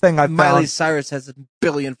is this thing I Miley found. Cyrus has 1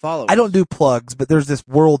 billion followers. I don't do plugs, but there's this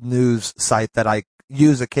world news site that I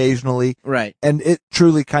use occasionally. Right. And it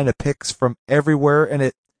truly kind of picks from everywhere, and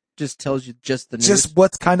it just tells you just the news. just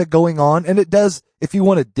what's kind of going on. And it does, if you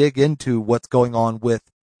want to dig into what's going on with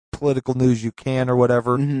political news, you can or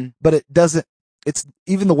whatever. But it doesn't, it's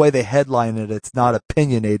even the way they headline it, it's not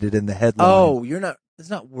opinionated in the headline. Oh,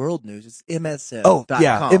 it's not world news. It's MSN. Oh,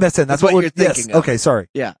 yeah, MSN. That's what you're we're thinking yes. of. Okay, sorry.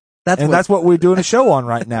 Yeah. That's what we're doing a show on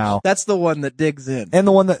right now. That's the one that digs in. And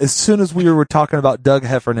the one that, as soon as we were talking about Doug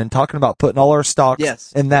Heffernan, talking about putting all our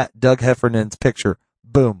stocks in that Doug Heffernan's picture,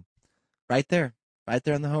 boom. Right there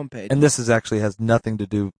on the homepage. And this actually has nothing to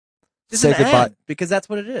do. Just say an goodbye. ad, because that's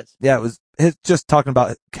what it is. Yeah, it was just talking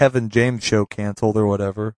about Kevin James show canceled or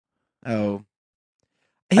whatever. Oh.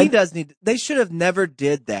 He does need, they should have never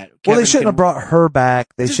did that. Well, they Kevin shouldn't have brought her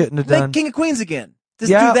back. They shouldn't have make done. King of Queens again.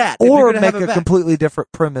 Just do that. If you're or gonna make have a bet. completely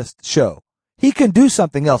different premised show. He can do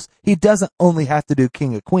something else. He doesn't only have to do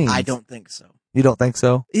King of Queens. I don't think so. You don't think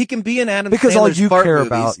so? He can be in Adam Because Sandler's all you fart care movies.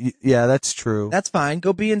 about, yeah, that's true. That's fine.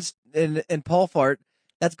 Go be in Paul Fart.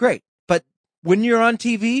 That's great. But when you're on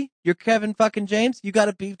TV, you're Kevin fucking James. You got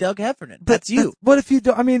to be Doug Heffernan. That's you. What if you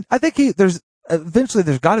do? I mean, I think eventually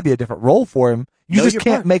there's got to be a different role for him. You Know just your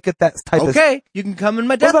can't part. make it that type of. Okay, you can come in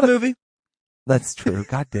my death about a- movie. That's true.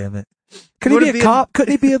 God damn it. Could You he wanna be be a cop?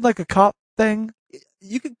 Couldn't he be in like a cop thing?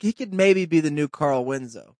 He could maybe be the new Carl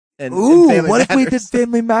Winslow. In Ooh, Family what if we Matters. did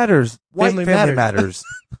Family Matters? White Family Family Matters.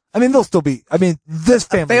 I mean, they'll still be. I mean, this A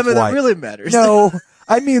family's family white. that really matters? No,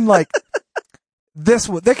 I mean like this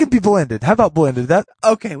one. They can be blended. How about blended? That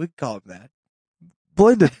Okay, we can call him that.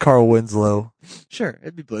 blended Carl Winslow, Sure,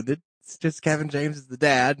 it'd be blended. It's just Kevin James is the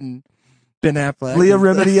dad and Ben Affleck. Leah is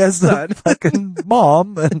Remini as the son. fucking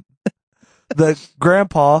mom, and the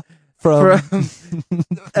grandpa from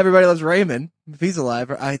Everybody Loves Raymond. If he's alive,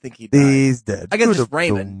 or I think he died. he's dead. I guess just Boom.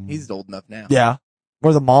 Raymond. He's old enough now. Yeah,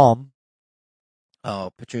 or the mom.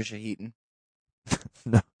 Oh, Patricia Heaton.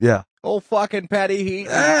 No, yeah. Old fucking Patty Heaton.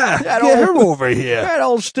 Get that her old, over here. that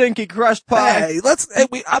old stinky crust pie. Hey,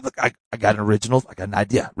 I got an original. I got an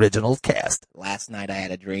idea. Original cast. Last night I had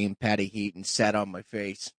a dream Patty Heaton sat on my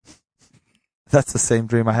face. That's the same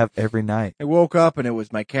dream I have every night. I woke up and it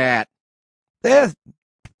was my cat. Yeah,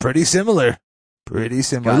 pretty similar. Pretty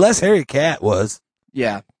similar. Got Less hairy cat was.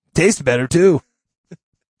 Yeah. Tastes better too.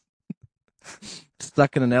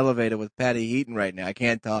 Stuck in an elevator with Patty Heaton right now. I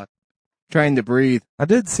can't talk. Trying to breathe. I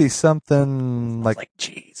did see something Like like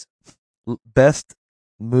cheese. best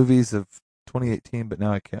movies of 2018, but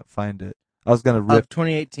now I can't find it. I was gonna rip. Of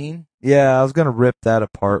 2018? Yeah, I was gonna rip that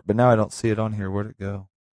apart, but now I don't see it on here. Where'd it go?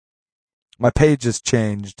 My page has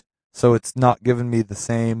changed, so it's not giving me the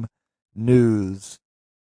same news.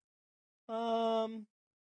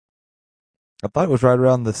 I thought it was right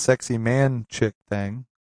around the sexy man chick thing.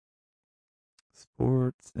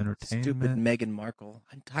 Sports, entertainment. Stupid Meghan Markle.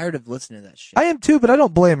 I'm tired of listening to that shit. I am too, but I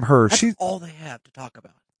don't blame her. That's She's, all they have to talk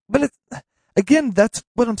about. but it's, again, that's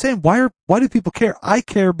what I'm saying. Why do people care? I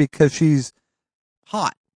care because she's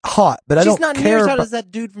Hot. hot, but I She's don't not care. near as hot about- as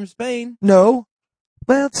that dude from Spain. No,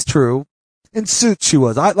 well, it's true. In Suits, she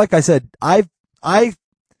was. Like I said, I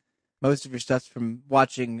Most of your stuff's from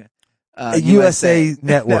watching USA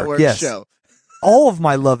Network, yes. show. all of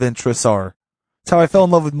my love interests are. That's how I fell in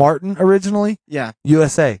love with Martin originally. Yeah.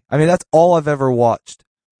 USA. I mean, that's all I've ever watched.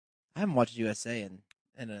 I haven't watched USA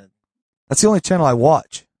in a... That's the only channel I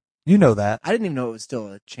watch. You know that. I didn't even know it was still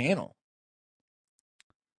a channel.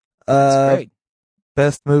 That's great.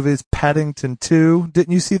 Best movies, Paddington 2.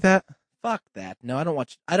 Didn't you see that? Fuck that. No, I don't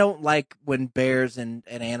watch... I don't like when bears and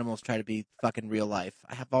animals try to be fucking real life.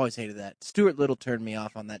 I have always hated that. Stuart Little turned me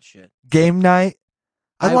off on that shit. Game Night.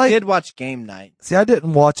 I did watch Game Night. See, I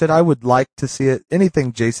didn't watch it. I would like to see it.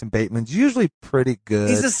 Anything Jason Bateman's usually pretty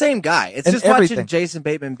good. He's the same guy. It's And just everything. watching Jason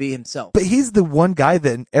Bateman be himself. But he's the one guy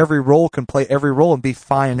that in every role can play every role and be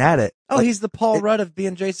fine at it. Oh, Like, he's the Paul Rudd of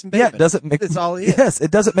being Jason yeah, Bateman. it doesn't make That's all he is. Yes,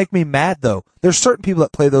 it doesn't make me mad though. There's certain people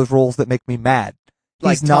that play those roles that make me mad.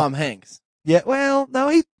 Like He's not- Tom Hanks. Yeah, well,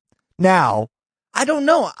 no, now I don't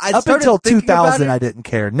know. I up started until thinking about 2000 it. I didn't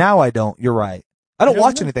care. Now I don't. You're right. I don't don't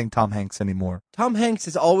watch know. anything Tom Hanks anymore. Tom Hanks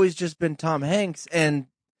has always just been Tom Hanks, and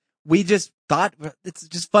we just thought it's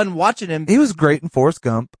just fun watching him. He was great in Forrest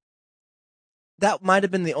Gump. That might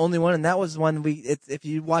have been the only one, and that was one if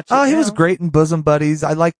you watch it Oh, he now, was great in Bosom Buddies.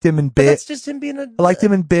 I liked him in but Big. that's just him being a I liked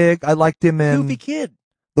him in Big. I liked him in goofy kid.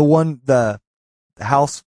 the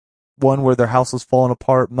house one where their house was falling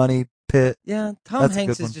apart, Money Pit. Yeah, Tom That's a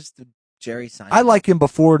Hanks good is one. just the Jerry Seinfeld. I like him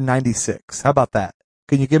before 96. How about that?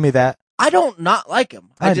 Can you give me that? I don't not like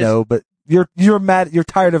him. I know, but you're mad. You're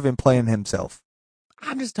tired of him playing himself.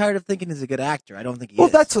 I'm just tired of thinking he's a good actor. I don't think he Well,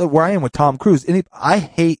 is. that's where I am with Tom Cruise. I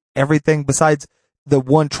hate everything besides the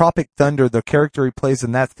one Tropic Thunder, the character he plays,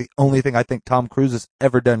 and that's the only thing I think Tom Cruise has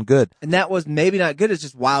ever done good. and that was maybe not good. It's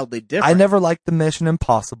just wildly different. I never liked the Mission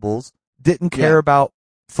Impossibles. Didn't care Yeah. about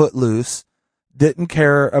Footloose. Didn't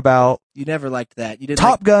care about You never liked that. You didn't.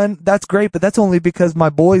 Top Gun. That's great, but that's only because my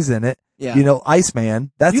boy's in it. Yeah. You know,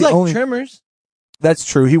 Iceman. That's you the like only. Tremors? That's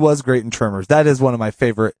true. He was great in Tremors. That is one of my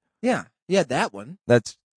favorite. Yeah. Yeah, that one.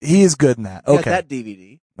 He is good in that. You got Okay. that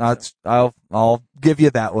DVD. I'll give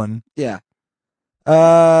you that one. Yeah.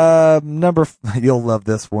 You'll love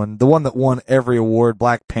this one. The one that won every award,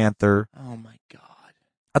 Black Panther. Oh my God.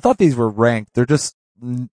 I thought these were ranked. They're just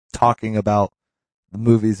talking about the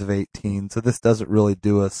movies of 18, so this doesn't really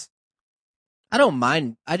do us. I don't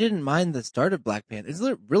mind. I didn't mind the start of Black Panther. It's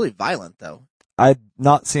really violent though. I've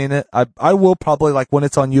not seen it. I will probably, like, when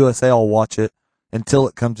it's on USA, I'll watch it. until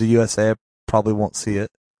it comes to USA, I probably won't see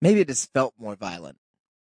it. Maybe it just felt more violent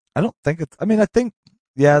I don't think it's, I mean, I think,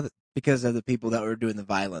 yeah, because of the people that were doing the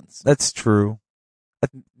violence. that's true.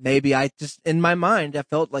 Maybe I just, in my mind, I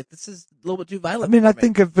felt like this is a little bit too I violent. mean, for I me.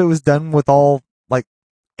 think if it was done with all, like,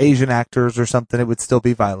 Asian actors or something, it would still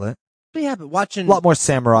be violent. But yeah, but watching A lot more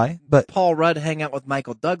samurai, but Paul Rudd hang out with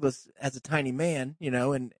Michael Douglas as a tiny man, you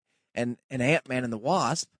know, and Ant-Man and the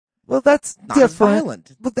Wasp, well, that's not as different.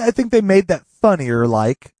 violent. But I think they made that funnier,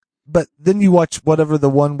 like. But then you watch whatever the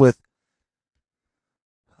one with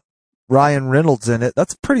Ryan Reynolds in it.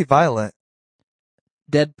 That's pretty violent.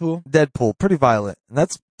 Deadpool, Pretty violent, and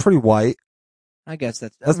that's pretty white. I guess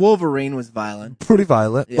that's That's- Wolverine was violent. Pretty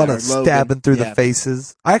violent. Yeah, a lot or of Logan. stabbing through Yeah. the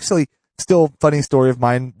faces. I actually, still funny story of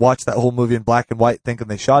mine, watched that whole movie in black and white, thinking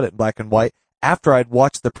they shot it in black and white after I'd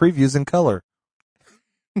watched the previews in color.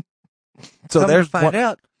 So Come to there's find one.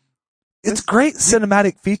 out. It's great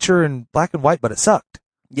cinematic feature in black and white, but it sucked.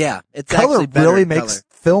 Yeah, it's Color actually better really in makes color.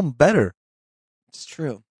 film better. It's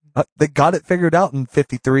true. They got it figured out in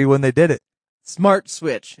 53 when they did it. Smart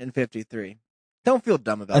switch in 53. Don't feel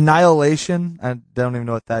dumb about it. Annihilation. I don't even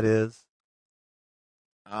know what that is.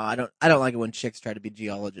 I don't like it when chicks try to be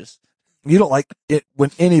geologists. You don't like it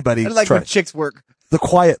when anybody I don't like tries. when chicks work. The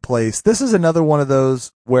Quiet Place. This is another one of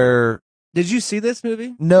those where Did you see this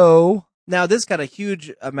movie? no, Now this got a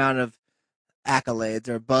huge amount of accolades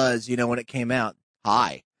or buzz, you know, when it came out.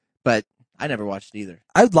 High, but I never watched it either.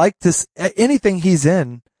 I'd like to anything he's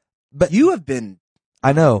in, but You have been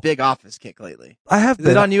I know big Office kick lately. I have Is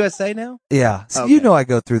been it on USA now? yeah. So Okay. you know I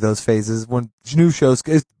go through those phases when new shows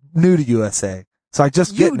it's new to USA, so I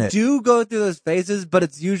just You getting it. do go through those phases, but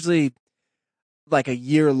it's usually like a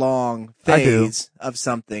year-long I do. phase of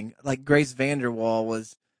something. Like Grace Vanderwall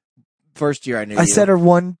was first year I knew I you. said her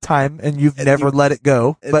one time, and you've And never you- let it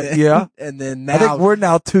go. And But then- yeah, and then I think now we're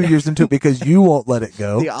now 2 years into it because you won't let it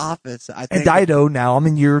go. The Office. I And think Dido now, I'm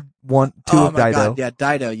in year 1, 2 oh of my Dido. God, yeah,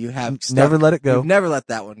 Dido. You have Never stuck- let it go. You've never let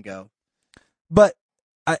that one go. But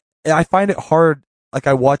I find it hard. Like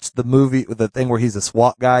I watched the movie with the thing where he's a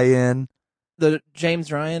SWAT guy in. The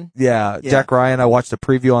James Ryan. Yeah, Yeah. Jack Ryan. I watched a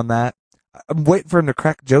preview on that. I'm waiting for him to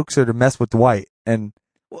crack jokes or to mess with Dwight. And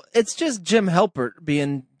Well, it's just Jim Halpert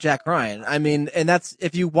being Jack Ryan. I mean, and that's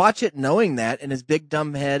if you watch it knowing that and his big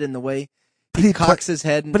dumb head and the way but he he cocks his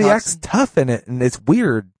head and but he talks, acts tough in it, and it's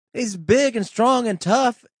weird. he's big and strong and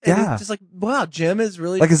tough. And Yeah. it's just like, wow, Jim is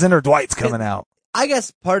really Like his inner Dwight's coming out. I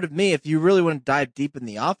guess part of me, if you really want to dive deep in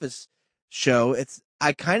the Office show,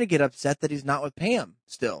 I kind of get upset that he's not with Pam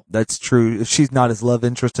still That's true. If she's not his love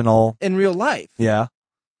interest and all, in real life. yeah.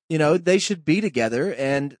 You know, they should be together,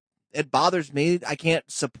 and it bothers me. I can't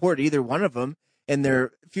support either one of them in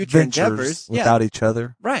their future Ventures endeavors. Yeah, without each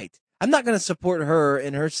other. right. I'm not going to support her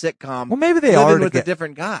in her sitcom. Well, maybe they living are with a together.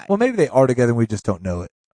 different guy. Well, maybe they are together, and we just don't know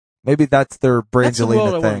it. Maybe that's their That's the world I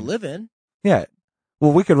Brangelina want to thing. live in. Yeah.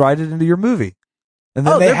 Well, we could write it into your movie, and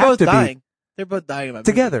then Oh, they they're have both to dying. They're both dying in my be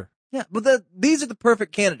movie. together. Yeah, but these are the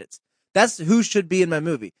perfect candidates. That's who should be in my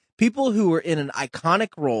movie. People who are in an iconic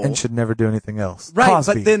role. And should never do anything else. Right,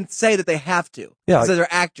 Cosby. but then say that they have to. Yeah, Because they're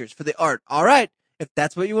actors for the art. All right, if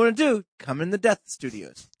that's what you want to do, come in the Death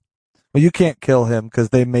Studios. Well, you can't kill him because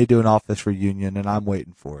they may do an Office reunion, and I'm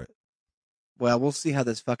waiting for it. Well, we'll see how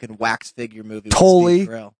this fucking wax figure movie Totally. with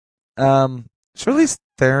Steve Carell. Charlize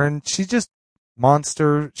Theron, she just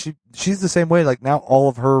monster. She's the same way. Like now, all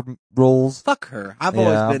of her roles, Fuck her. I've Yeah, I'm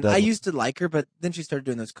always been. done I with- used to like her, but then she started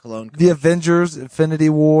doing those cologne. the commercials. Avengers, Infinity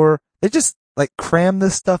War, they just like cram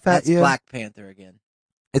this stuff at That's you. Black Panther again.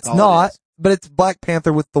 It's all it not, is. but it's Black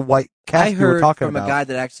Panther with the white cast I you were heard talking from about. a guy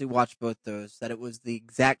that actually watched both those that it was the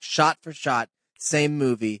exact shot for shot same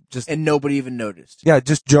movie, and nobody even noticed. Yeah,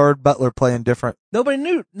 just Jared Butler playing different.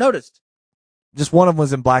 Nobody noticed. Just one of them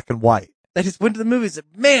was in black and white. They just went to the movie and said,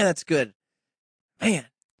 "Man, that's good." Man,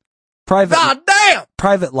 Private God damn,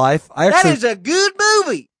 Private Life. I that actually is a good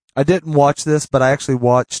movie. I didn't watch this, but I actually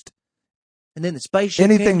watched And then the spaceship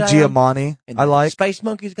anything came down, Giamatti. and I the like. space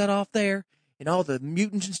monkeys got off there, and all the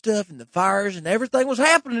mutants and stuff, and the fires and everything was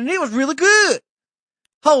happening, and it was really good.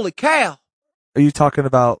 Holy cow! Are you talking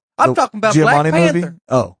about? I'm the talking about Giamatti Black movie? Panther.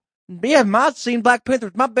 Oh, Yeah, my seen Black Panther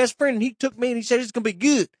with my best friend, and he took me and he said it's gonna be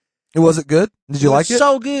good. was it good? Did you It like was it?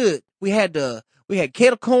 So good. We had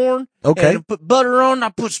kettle corn. Okay. And I put butter on. I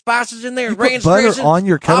put spices in there. You And put ranch butter dressing. on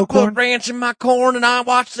your kettle I corn? put ranch in my corn, and I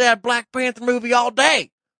watched that Black Panther movie all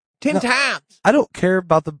day, 10 No. times. I don't care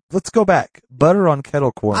about the. Let's go back. Butter on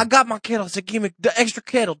kettle corn. I got my kettle. I said, "Give me the extra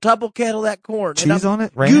kettle, double kettle that corn." Cheese on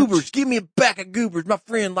it? Ranch? Goobers. Give me a pack of goobers. My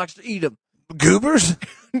friend likes to eat them. Goobers.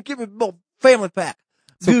 Give me a little family pack.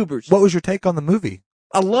 So Goobers. What was your take on the movie?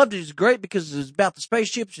 I loved it. It was great because it was about the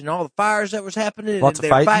spaceships and all the fires that was happening. Lots and of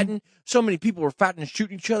they were fighting? fighting. So many people were fighting and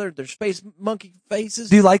shooting each other. Their space monkey faces.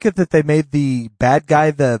 Do you like it that they made the bad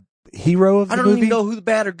guy the hero of the I don't movie? even know who the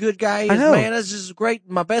bad or good guy is, I know. man. This is great.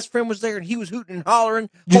 My best friend was there, and he was hooting and hollering.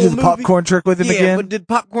 Did you whole do the movie. popcorn trick with him Yeah, again? but did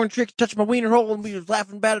popcorn tricks, touch my wiener hole, and we was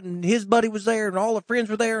laughing about it, and his buddy was there, and all the friends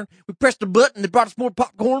were there, and we pressed a button, they brought us more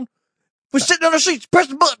popcorn. We sitting on our seats, pressed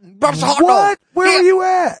the button, brought us a hot dog. What? Where Yeah. were you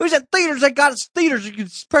at? We was at theaters, they got us theaters, you could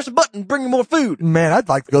press a button, bring you more food. Man, I'd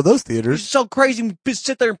like to go to those It was theaters. so crazy, we just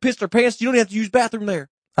sit there and pissed our pants, you don't even have to use bathroom there.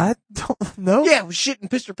 I don't know. Yeah, we shit and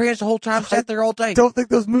pissed our pants the whole time, sat there all day. Don't think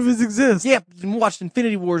those movies exist. Yeah, and we watched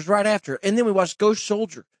Infinity Wars right after, and then we watched Ghost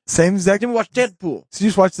Soldier, Same exact. then we watched Deadpool. So you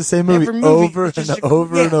just watch the same movie, Every over it's and just-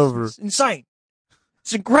 over yeah, and over. It's insane.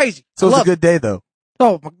 It's crazy. So I it's a love good day though. it.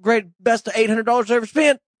 Oh, my great best of $800 I ever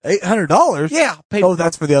spent. $800. Yeah, I paid Oh, for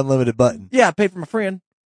that's for the unlimited button. yeah, I paid for my friend.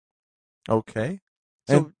 Okay.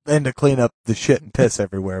 So And to clean up the shit and piss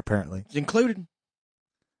everywhere, apparently. it's included.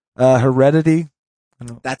 Heredity.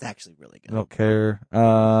 That's actually really I good. don't care.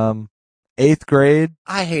 8th grade.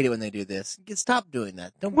 I hate it when they do this. Stop doing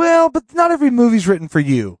that. Don't. Well, but not every movie's written for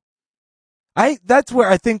you. That's where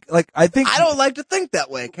I think I don't like to think that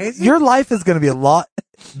way, Casey. your life is going to be a lot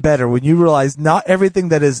better when you realize not everything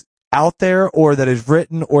that is out there or that is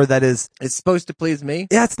written or that is, It's supposed to please me.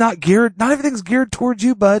 it's not everything's geared towards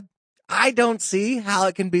you, bud. I don't see how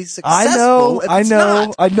it can be successful. I if it's know,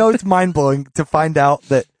 not. I know it's mind blowing to find out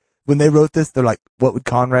that when they wrote this, they're like, what would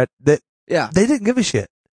Conrad, that Yeah, they didn't give a shit.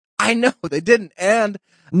 I know they didn't, and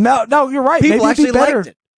No, you're right. people Maybe it'd be actually better. liked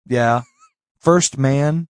it. Yeah. First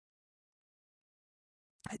Man.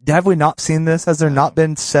 Have we not seen this? Has there not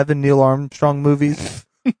been 7 Neil Armstrong movies?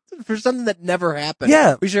 For something that never happened.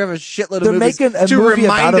 Yeah. we should have a shitload of They're movies making a to movie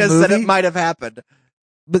remind about a us that it movie. might have happened.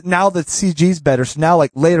 But now the CG's better, so now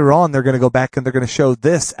like later on they're going to go back and they're going to show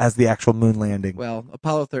this as the actual moon landing. Well,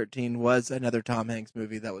 Apollo 13 was another Tom Hanks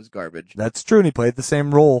movie that was garbage. That's true, and he played the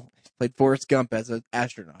same role. Played Forrest Gump as an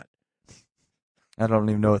astronaut. I don't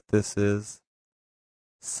even know what this is.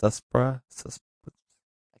 Suspria?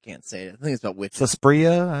 I can't say it. I think it's about witches.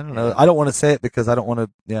 Suspria? I don't know. Yeah. I don't want to say it because I don't want to,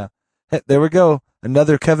 yeah. Hey, there we go.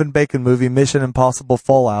 Another Kevin Bacon movie, Mission Impossible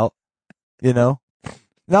Fallout. You know?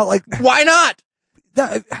 Not like, Why not?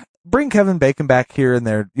 bring Kevin Bacon back here and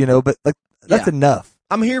there, you know, but like, that's Yeah. enough.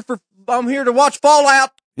 I'm here to watch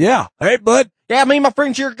Fallout. Yeah. Hey, bud. Yeah, me and my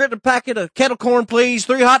friends here get a packet of kettle corn, please.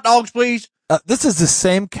 3 hot dogs, please. This is the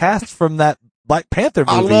same cast from that Black Panther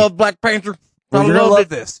movie. I love Black Panther. Well, I you're gonna loved love it.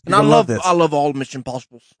 this. And You're I gonna love this. I love all Mission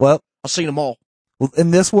Impossibles. Well, I've seen them all.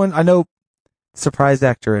 in this one, I know surprise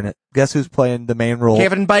actor in it. Guess who's playing the main role?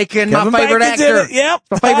 Kevin Bacon, Kevin my favorite Bacon's in actor. it, yep.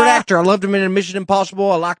 My favorite actor. I loved him in Mission Impossible.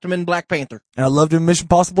 I liked him in Black Panther. And I loved him in Mission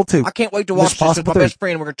Impossible too. I can't wait to Mission watch this with Impossible my 3. best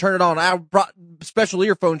friend. We're going to turn it on. I brought special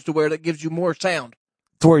earphones to wear that gives you more sound.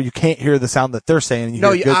 To where you can't hear the sound that they're saying. And you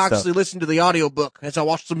No, hear good I stuff. actually listen to the audiobook as I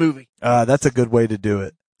watch the movie. That's a good way to do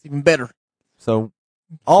it. It's even better. So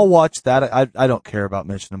I'll watch that. I don't care about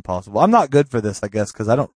Mission Impossible. I'm not good for this, I guess, because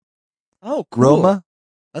I don't. Oh, cool. Roma,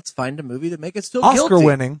 Let's find a movie that make it still Oscar guilty.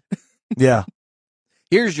 winning. Yeah.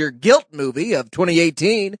 Here's your guilt movie of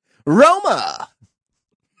 2018, Roma.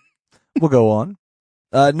 We'll go on.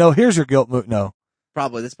 No, here's your guilt movie. No.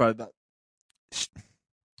 That's probably about.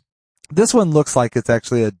 This one looks like it's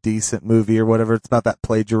actually a decent movie or whatever. It's about that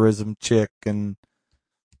plagiarism chick and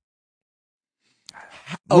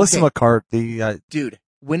Melissa Okay. McCarthy. Dude,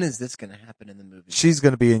 when is this going to happen in the movie? She's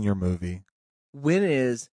going to be in your movie. When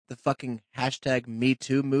is the fucking hashtag Me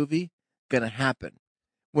Too movie going to happen?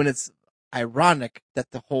 When it's ironic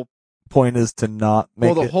that the whole Point is to not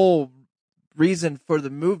make the it. whole reason for the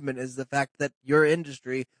movement is the fact that your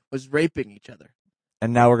industry was raping each other.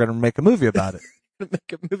 And now we're going to make a movie about it.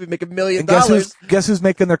 Make a movie, make $1 million. And guess who's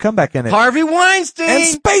making their comeback in it? Harvey Weinstein.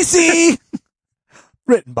 And Spacey!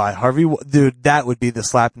 Written by Harvey. Dude, that would be the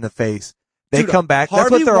slap in the face. They Dude, come back. That's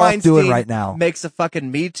Harvey what they're off doing Weinstein right now. Makes a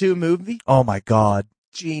fucking Me Too movie. Oh my God.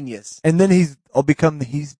 Genius. And then he becomes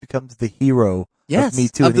the hero Yes, of Me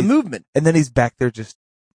Too. of and the he's- movement. And then he's back there just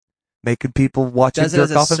making people watch him Does it as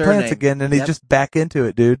jerk a off in plants surname. again, and he's Yep. just back into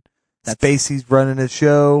it, dude. That's- Spacey's running his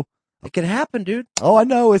show. It can happen, dude. Oh, I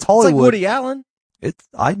know. It's It's like Hollywood. Woody Allen.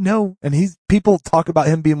 I know. And people talk about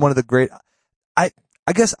him being one of the great. I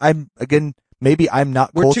guess maybe I'm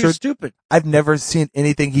not We're too cultured. stupid. I've never seen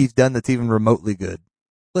anything he's done that's even remotely good.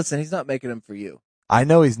 Listen, he's not making them for you. I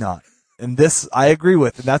know he's not. And this I agree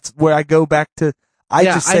with. And that's where I go back to, I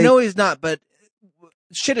know he's not, but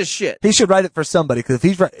shit is shit. he should write it for somebody, because if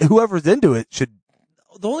he's whoever's into it should,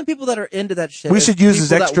 The only people that are into that shit We are should use his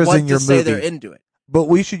people that extras want in your to say movie. they're into it. but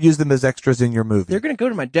we should use them as extras in your movie. They're going to go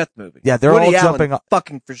to my death movie. Yeah, they're Woody all Allen, jumping up.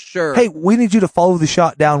 fucking for sure. Hey, we need you to follow the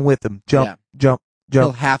shot down with him. Jump, Yeah. jump, he'll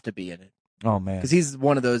jump. have to be in it Oh man, because he's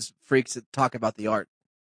one of those freaks that talk about the art.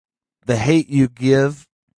 The Hate You Give,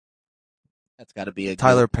 That's got to be a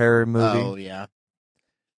Tyler good- Perry movie. Oh yeah.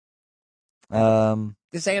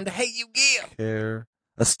 This ain't the hate you give. Care.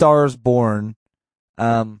 A Star is Born.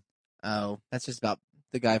 Oh, that's just about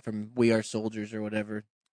the guy from We Are Soldiers or whatever.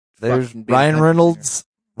 There's Fucking big Ryan country Reynolds.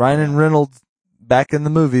 Ryan and Reynolds back in the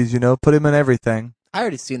movies, put him in everything. singer. I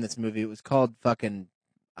already seen this movie. It was called fucking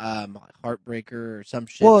Heartbreaker or some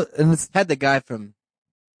shit. Well, and it's Had the guy from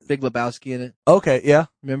Big Lebowski in it. okay, yeah.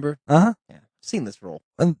 Remember? Uh-huh. Yeah, seen this role.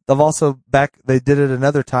 And I've also they did it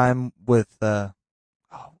another time with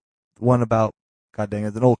one about, god dang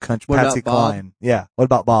it, an old country, What Patsy About Bob? Cline. Yeah. What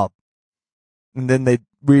about Bob? And then they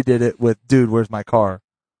redid it with Dude, Where's My Car?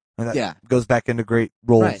 And that Yeah. goes back into great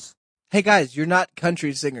roles. Right. Hey guys, you're not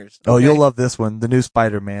country singers. Oh, okay? you'll love this one. The new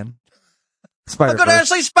Spider-Man. I'm gonna Spider-Man.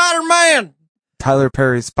 see Spider-Man. Tyler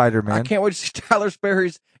Perry's I Spider-Man. can't wait to see Tyler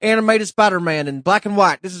Perry's animated Spider-Man in black and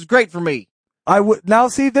white. This is great for me. I would now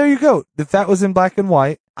see. There you go. If that was in black and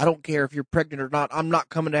white, I don't care if you're pregnant or not. I'm not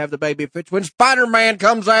coming to have the baby if it's when Spider-Man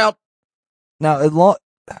comes out. now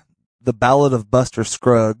the Ballad of Buster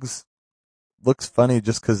Scruggs looks funny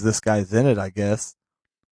just because this guy's in it. I guess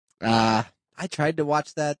I tried to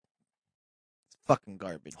watch that. It's fucking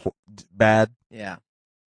garbage. bad. Yeah.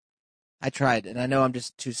 I tried, and I know I'm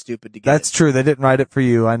just too stupid to get That's it. true. They didn't write it for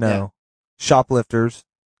you. I know. Yeah. Shoplifters.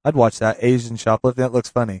 I'd watch that. Asian shoplifting. That looks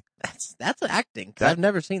funny. That's acting. 'Cause I've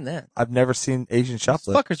never seen that. I've never seen Asian Those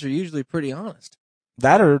shoplift. fuckers are usually pretty honest.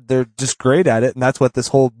 That or they're just great at it, and that's what this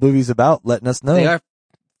whole movie's about, letting us know. They are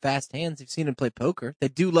fast hands. You've seen them play poker. They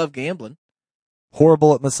do love gambling.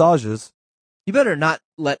 Horrible at massages. You better not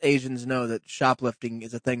let Asians know that shoplifting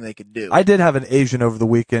is a thing they could do. I did have an Asian over the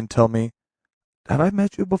weekend tell me, "Have I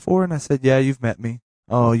met you before?" And I said, "Yeah, you've met me."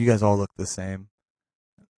 "Oh, you guys all look the same."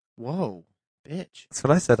 Whoa, bitch. That's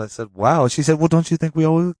what I said. I said, "Wow." She said, "Well, don't you think we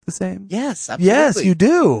all look the same?" Yes, absolutely. Yes, you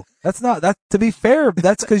do. That's not that. To be fair,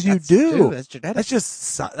 that's because you That's do. true. That's genetic. That's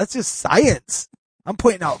just science. I'm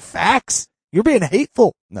pointing out facts. You're being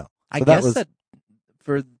hateful. No, I So guess was that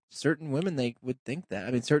for certain women, they would think that.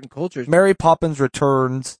 I mean, certain cultures. Mary Poppins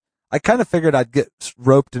Returns. I kind of figured I'd get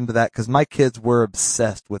roped into that because my kids were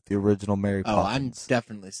obsessed with the original Mary Oh, I'm Poppins.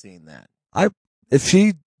 definitely seeing that. If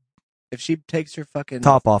she If she takes her fucking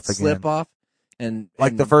top off slip again, off and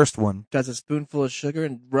like the first one. does a spoonful of sugar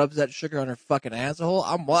and rubs that sugar on her fucking asshole,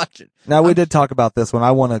 I'm watching. Now we did talk about this one.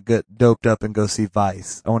 I want to get doped up and go see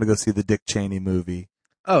Vice. I want to go see the Dick Cheney movie.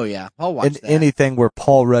 Oh yeah, I'll watch And that. anything where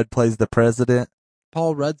Paul Rudd plays the president.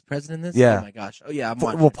 Paul Rudd's president in this? Yeah. Oh my gosh. Oh yeah, I'm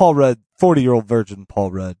watching. Well, Paul Rudd, 40-year-old virgin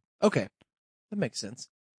Paul Rudd. Okay. That makes sense.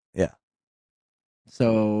 Yeah.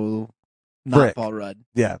 So, not Brick. Paul Rudd.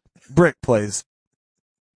 Yeah. Brick plays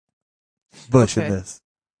Bush Okay. in this.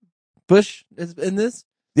 Bush is in this?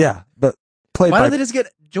 Yeah, but played Why by. don't they just get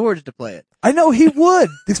George to play it? I know he would,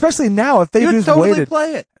 especially now if they He would just totally waited.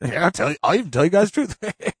 play it. Yeah, I'll even tell you guys the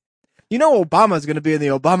truth. You know Obama's going to be in the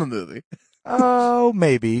Obama movie. Oh,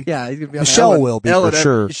 maybe. Yeah, he's going to be on Michelle Ellen. will be Ellen, for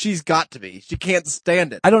sure. She's got to be. She can't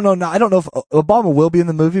stand it. I don't know. I don't know if Obama will be in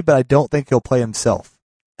the movie, but I don't think he'll play himself.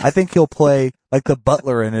 I think he'll play like the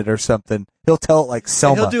butler in it or something. He'll tell it like And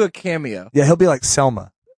Selma. he'll do a cameo. Yeah, he'll be like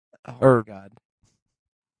Selma. Oh Or- my god.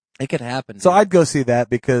 It could happen. So dude. I'd go see that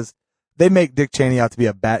because they make Dick Cheney out to be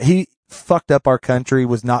a bad. He fucked up our country.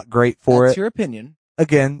 Was not great for That's it. your opinion.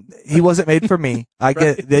 Again, he wasn't made for me. I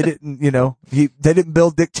get Right. they didn't. They didn't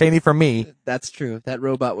build Dick Cheney for me. That's true. That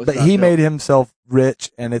robot was But not he built. made himself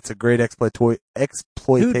rich, and it's a great Who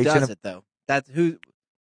exploitation. does of, it though? That's who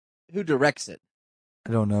directs it?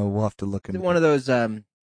 I don't know. We'll have to look Is it into one of those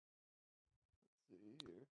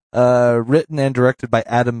written and directed by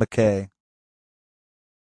Adam McKay.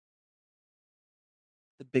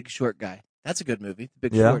 The Big Short guy? That's a good movie. The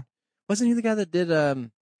Big Yeah. Short. Wasn't he the guy that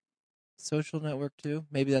did Social Network too?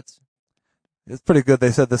 Maybe that's It's pretty good.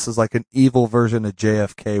 They said this is like an evil version of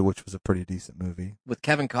JFK, which was a pretty decent movie. with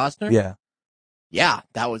Kevin Costner. Yeah. Yeah,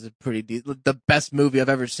 that was a pretty the best movie I've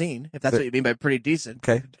ever seen. If that's what you mean by pretty decent.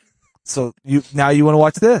 Okay. So you want to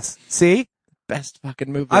watch this? See, Best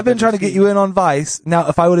fucking movie. I've been trying to get you in on Vice. Now,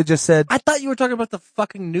 if I would have just said, I thought you were talking about the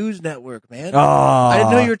fucking news network, man. "Oh, I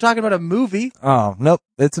didn't know you were talking about a movie. Oh, nope,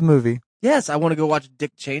 it's a movie. Yes, I want to go watch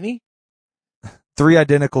Dick Cheney. 3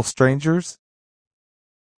 Identical Strangers.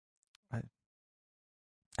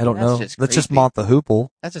 I don't That's know. just That's just creepy. Monta Hoople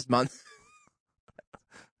That's just month.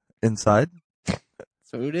 inside.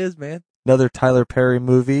 So it is, man. Another Tyler Perry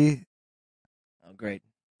movie. Oh, great.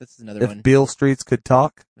 This is another If one. Beale Streets Could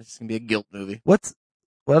Talk. This is gonna be a guilt movie. What's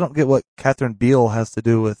Well, I don't get what Catherine Beale has to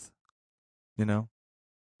do with, you know,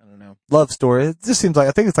 I don't know. love story. It just seems like,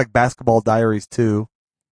 I think it's like Basketball Diaries too.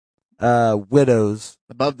 Widows.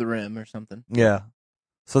 Above the Rim or something. Yeah.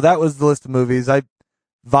 So that was the list of movies.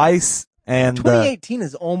 Vice and 2018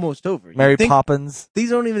 is almost over. You'd Mary think Poppins.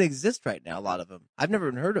 These don't even exist right now, a lot of them. I've never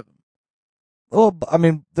even heard of them. Well, I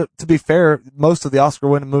mean, to be fair, most of the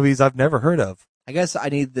Oscar-winning movies I've never heard of. I guess I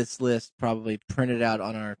need this list probably printed out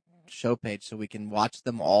on our show page so we can watch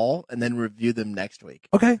them all and then review them next week.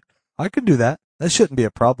 Okay, I can do that. That shouldn't be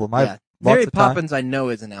a problem. Yeah. Mary Poppins I know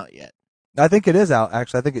isn't out yet. I think it is out,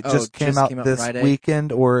 actually. I think it just came out this Friday?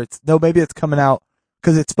 weekend, or maybe it's coming out,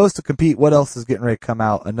 because it's supposed to compete. What else is getting ready to come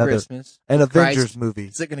out? An Christmas. Avengers Christ. movie.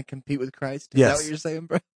 Is it going to compete with Christ? Is Yes. that what you're saying,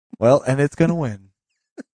 bro? Well, and it's going to win.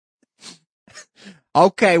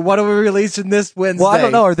 Okay, what are we releasing this Wednesday? Well, I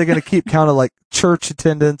don't know. Are they going to keep count of like church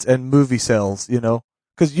attendance and movie sales, you know?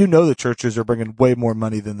 Because the churches are bringing way more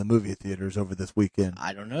money than the movie theaters over this weekend.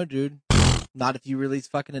 I don't know, dude. Not if you release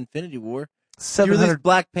fucking Infinity War. You 700. release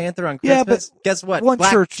Black Panther on Yeah, Christmas. but Guess what? one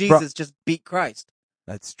Black church Jesus just beat Christ,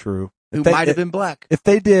 That's true. who might have been black. If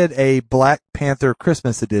they did a Black Panther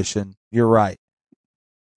Christmas edition, you're right.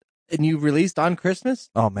 And you released on Christmas?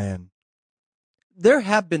 Oh, man. There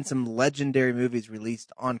have been some legendary movies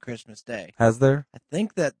released on Christmas Day. Has there? I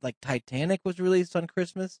think that like Titanic was released on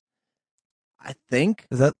Christmas. I think.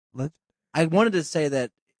 Is that I wanted to say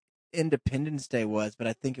that Independence Day was, but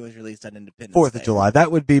I think it was released on Independence 4th Day. of July?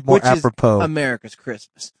 That would be more Which apropos. is America's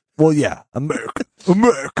Christmas. Well, yeah. America.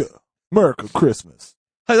 Christmas.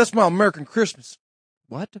 Hey, that's my American Christmas.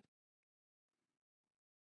 What?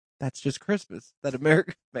 That's just Christmas that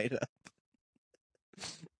America made up.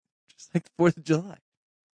 Just like the 4th of July.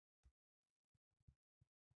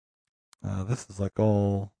 This is like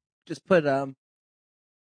all. Just put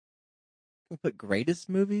we put greatest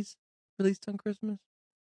movies released on Christmas.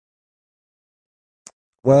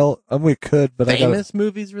 Well, we could, but Famous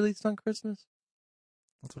movies released on Christmas.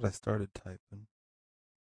 That's what I started typing.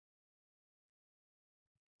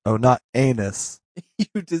 Oh, not anus.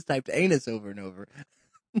 You just typed anus over and over.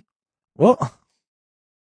 Well,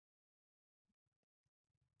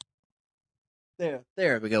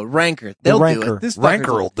 there we go. Ranker. They'll do Ranker. it. This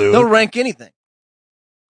Ranker will do They'll it. rank anything.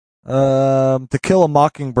 To Kill a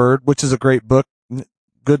Mockingbird, which is a great book,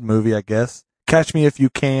 good movie, I guess. Catch Me If You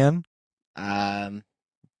Can.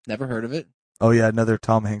 Never heard of it. Oh yeah, another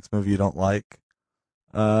Tom Hanks movie you don't like.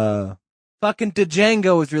 Fucking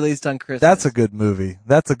Django was released on Christmas. That's a good movie.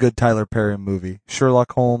 That's a good Tyler Perry movie.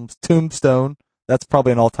 Sherlock Holmes, Tombstone. That's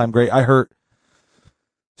probably an all-time great. I hurt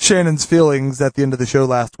Shannon's feelings at the end of the show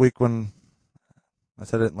last week when I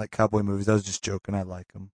said I didn't like cowboy movies. I was just joking. I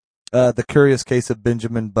like them. The Curious Case of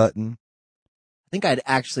Benjamin Button. I think I'd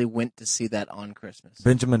actually went to see that on Christmas.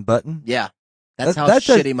 Benjamin Button? Yeah. That's how That's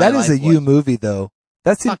shitty my life was. That is a you movie, though.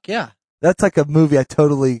 Fuck yeah. That's like a movie I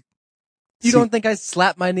totally... You don't think I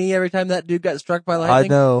slapped my knee every time that dude got struck by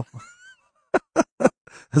lightning? I know.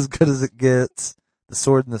 As good as it gets. The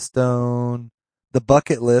Sword and the Stone. The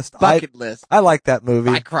Bucket List. Bucket List. I like that movie.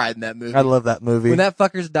 I cried in that movie. I love that movie. When that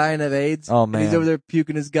fucker's dying of AIDS. Oh, And he's man. over there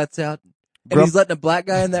puking his guts out. And he's letting a black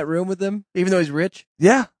guy in that room with him, even though he's rich.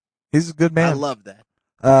 Yeah. He's a good man. I love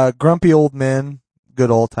that. Grumpy Old Men. Good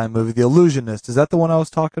all-time movie. The Illusionist. Is that the one I was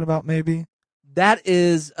talking about, maybe? That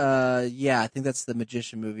is, yeah, I think that's the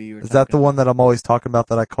magician movie you were Is talking that the about. one that I'm always talking about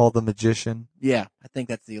that I call The Magician? Yeah, I think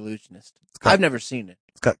that's The Illusionist. got- I've never seen it.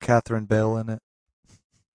 It's got Catherine Bale in it.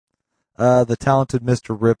 The Talented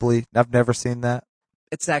Mr. Ripley. I've never seen that.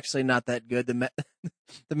 It's actually not that good.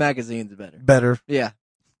 The magazine's better. Better. Yeah.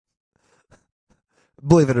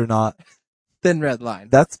 Believe it or not. Thin Red Line.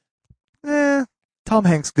 That's, Tom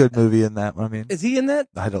Hanks, good movie in that one. I mean, Is he in that?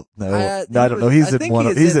 I don't know. I No, I don't know. He's I in think one.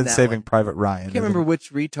 he is He's in that Saving one. Private Ryan. I can't isn't remember he?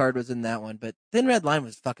 which retard was in that one, but Thin Red Line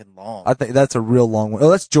was fucking long. I think that's a real long one. Oh,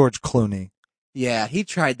 that's George Clooney. Yeah, he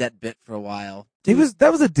tried that bit for a while. That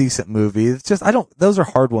was a decent movie. It's just, those are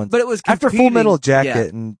hard ones. But it was after Full competing- Metal Jacket yeah.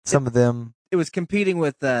 and some of them. It was competing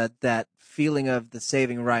with that feeling of the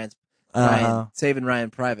Saving Ryan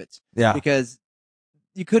Privates. Yeah. Because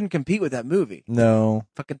you couldn't compete with that movie. No.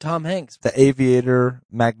 Fucking Tom Hanks. The Aviator,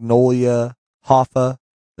 Magnolia, Hoffa.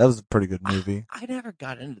 That was a pretty good movie. I never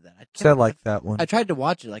got into that. So I like that one. I tried to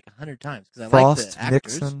watch it like 100 times because I Frost like the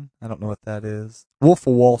actors. Nixon. I don't know what that is. Wolf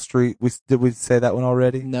of Wall Street. Did we say that one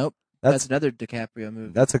already? Nope. That's another DiCaprio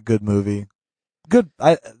movie. That's a good movie. Good.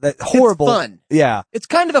 Horrible. It's fun. Yeah. It's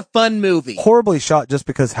kind of a fun movie. Horribly shot just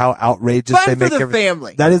because how outrageous Fun they for make the everything.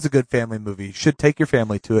 family. That is a good family movie. You should take your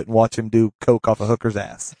family to it and watch him do coke off a hooker's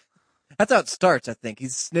ass. That's how it starts, I think.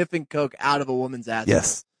 He's sniffing coke out of a woman's ass.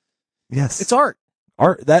 Yes. Yes. It's art.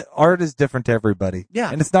 That art is different to everybody.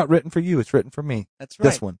 Yeah. And it's not written for you. It's written for me. That's right.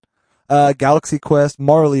 This one. Galaxy Quest,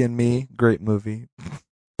 Marley and Me, great movie.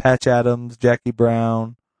 Patch Adams, Jackie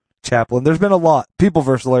Brown, Chaplin. There's been a lot. People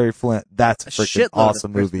vs. Larry Flint. That's a A freaking shitload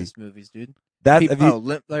awesome of movie. Christmas movies, dude. That, People, have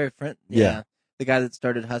you, Larry Flint. Yeah. Yeah. The guy that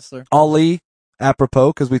started Hustler. Ali, apropos,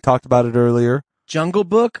 because we talked about it earlier. Jungle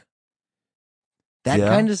Book. That Yeah.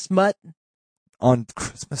 kind of smut On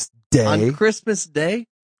Christmas Day. on Christmas Day.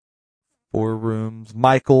 4 Rooms.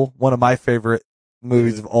 Michael, one of my favorite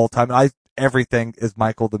movies of all time. Everything is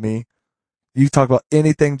Michael to me. You talk about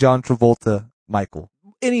anything John Travolta, Michael.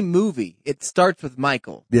 Any movie, it starts with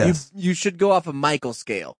Michael. Yes. You should go off a Michael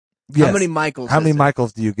scale. Yes. How many Michaels? How many is it?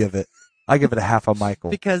 Michaels do you give it? I give it a half a Michael.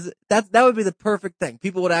 Because that would be the perfect thing.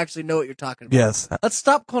 People would actually know what you're talking about. Yes. Let's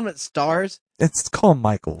stop calling it stars. It's called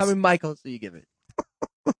Michaels. How many Michaels do you give it?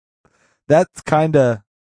 That's kind of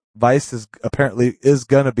Vice apparently is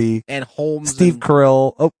going to be And Holmes. Steve and,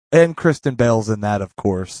 Carell. And Kristen Bell's in that, of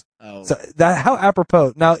course. Oh. So how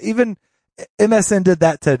apropos. Now, even MSN did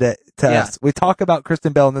that to Yeah. us. We talk about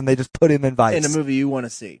Kristen Bell and then they just put him in Vice. in a movie you want to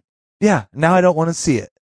see. Yeah. Now I don't want to see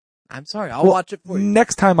it. I'm sorry. I'll Well, watch it for you.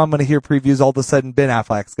 Next time I'm going to hear previews, all of a sudden Ben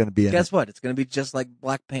Affleck's going to be in Guess it. what? It's going to be just like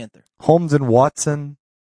Black Panther. Holmes and Watson,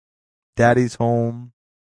 Daddy's Home.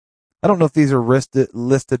 I don't know if these are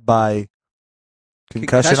listed by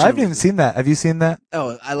concussion. I haven't even was- seen that. Have you seen that?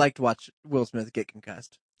 Oh, I like to watch Will Smith get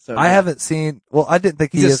concussed. So I haven't seen. Well, I didn't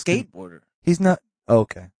think He's he a is. skateboarder He's not.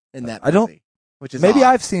 Okay. in that movie. I don't- Which is Maybe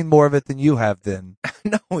odd. I've seen more of it than you have. Then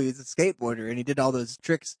No, he's a skateboarder and he did all those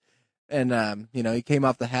tricks. And he came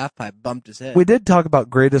off the half pipe, bumped his head. we did talk about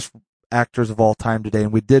greatest actors of all time today,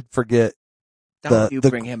 and we did forget Don't you the-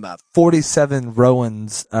 bring him up. 47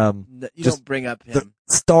 Rowans. You just don't bring up The him.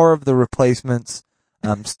 star of The Replacements,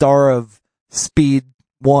 star of Speed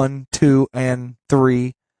 1, 2, and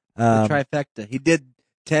 3. The trifecta. He did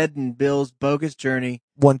Ted and Bill's Bogus Journey.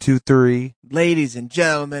 1, 2, 3. Ladies and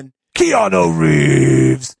gentlemen, Keanu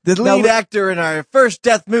Reeves. the Now, lead actor in our first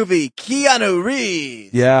death movie, Keanu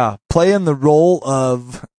Reeves. Yeah, playing the role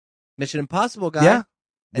of Mission Impossible guy. yeah.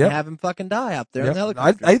 And Yep. have him fucking die out there in Yep. the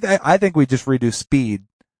helicopter. I think we just redo Speed.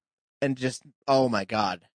 And just, oh my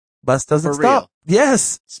God. Bus doesn't For stop. real.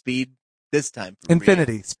 Yes, Speed this time. For real.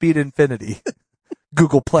 Infinity, Speed Infinity,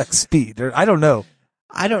 Googleplex Speed. Or, I don't know.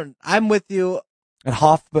 I'm with you. And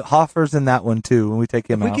Hoffer's in that one too. When we take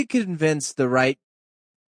If him we out, could convince the right,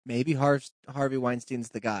 maybe Harvey Weinstein's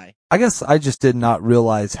the guy. I guess I just did not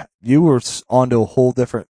realize you were onto a whole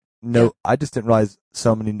different note. I just didn't realize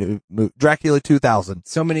so many new Dracula 2000.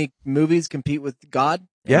 So many movies compete with God.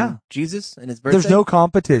 And Yeah. Jesus and his birthday. There's no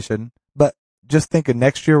competition, but just think of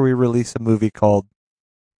next year we release a movie called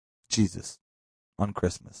Jesus on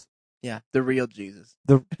Christmas. Yeah, the real Jesus.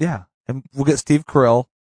 And we'll get Steve Carell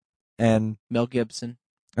and Mel Gibson.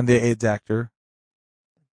 the AIDS actor.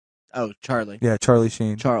 Oh, Charlie. Yeah, Charlie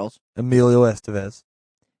Sheen, Charles. Emilio Estevez.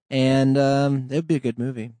 And it'd be a good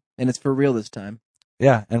movie. And it's for real this time.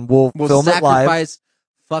 Yeah, and we'll We'll film it live. sacrifice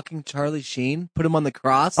fucking Charlie Sheen, put him on the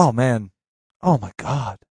cross, Oh man. Oh my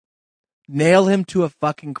god. nail him to a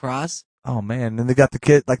fucking cross. Oh man. And they got the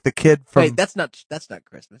kid from Wait, that's not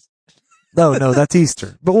Christmas. No, that's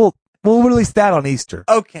Easter. But we'll release that on Easter.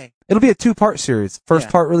 Okay. It'll be a 2-part series. First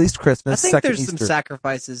Yeah. part released I Christmas, think second there's Easter. some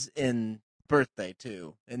sacrifices in birthday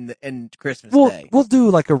too, in Christmas We'll Day. do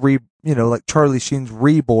like like Charlie Sheen's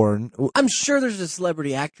Reborn. I'm sure there's a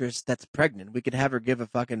celebrity actress that's pregnant. We could have her give a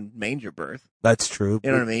fucking manger birth. That's true.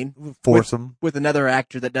 You know what I mean? Force him. With another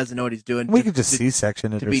actor that doesn't know what he's doing. We could just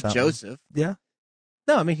C-section it to or be something. Joseph. Yeah.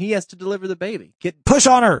 No, I mean he has to deliver the baby. Push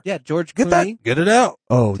on her. Yeah, George Get Clooney that. Get it out.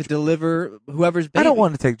 Oh, to deliver whoever's baby. I don't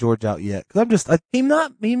want to take George out yet because He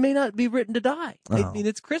may not be written to die. I Oh. mean,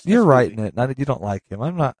 it's Christmas. You're movie. writing it. And you don't like him.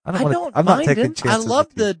 I'm not. I I don't. don't I'm not mind taking him. chances. I love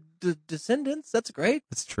with you. the Descendants. That's great.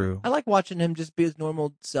 It's true. I like watching him just be his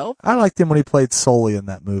normal self. I liked him when he played Sully in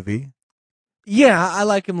that movie. Yeah, I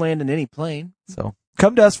like him landing any plane. So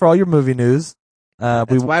come to us for all your movie news.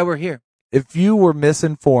 That's why we're here. If you were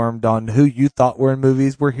misinformed on who you thought were in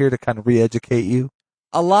movies, we're here to kind of re-educate you.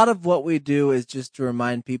 A lot of what we do is just to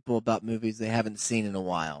remind people about movies they haven't seen in a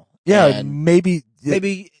while. Yeah, And maybe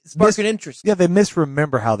spark an interest. Yeah, they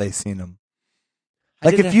misremember how they seen them. I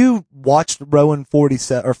Like didn't if have- you watched Rowan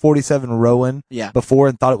 47 Rowan Yeah. before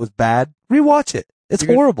and thought it was bad, rewatch it. It's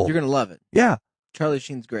You're horrible. You're gonna love it. Yeah. Charlie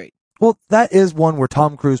Sheen's great. Well, that is one where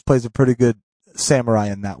Tom Cruise plays a pretty good samurai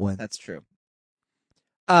in that one. That's true.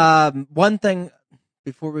 One thing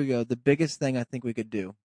before we go, the biggest thing I think we could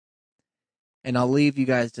do, and I'll leave you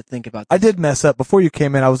guys to think about this. I did mess up before you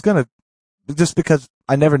came in. I was gonna, just because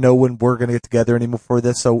I never know when we're gonna get together anymore for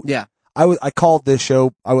this. So Yeah. I called this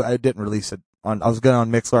show. I didn't release it I was gonna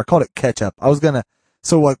on Mixler. I called it catch up. I was gonna,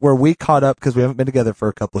 so like where we caught up because we haven't been together for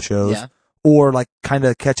a couple of shows, Yeah. or like kind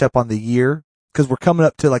of catch up on the year because we're coming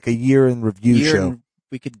up to like a year in review show.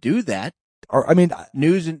 We could do that. Or I mean,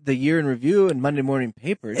 News in the year in review and Monday morning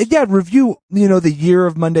papers. yeah, review. You know, the year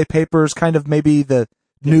of Monday papers, kind of maybe the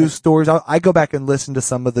news stories. I go back and listen to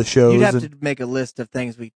some of the shows. You'd have and, to make a list of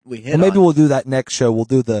things we hit well, maybe on. we'll do that next show. We'll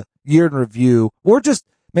do the year in review, or just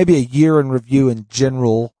maybe a year in review in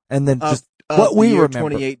general, and then just what the we year remember.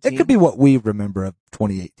 2018. It could be what we remember of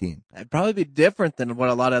 2018. It'd probably be different than what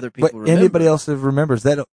a lot of other people But remember. anybody else that remembers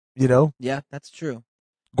that, you know, Yeah, that's true.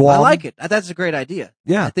 Guam. I like it. That's a great idea.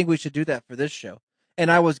 Yeah. I think we should do that for this show. And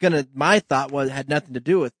my thought had nothing to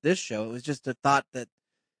do with this show. It was just a thought that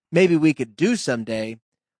maybe we could do someday.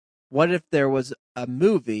 What if there was a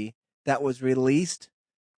movie that was released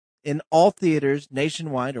in all theaters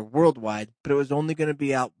nationwide or worldwide, but it was only going to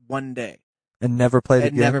be out one day And never played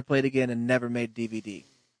and again. never played again and never made DVD?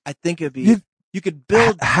 I think it'd be, you could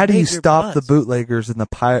build. How do you major stop the buzz. bootleggers and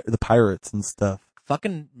the pirates and stuff?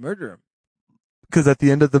 Fucking murder them. Because at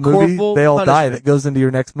the end of the movie, Corporal they all die. punishment. That goes into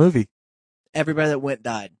your next movie. Everybody that went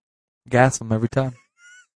died. Gas them every time.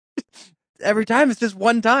 Every time it's just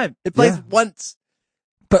one time. It plays Yeah. once.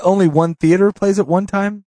 But only one theater plays it one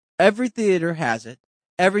time? Every theater has it.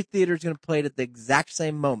 Every theater is going to play it at the exact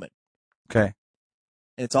same moment. Okay.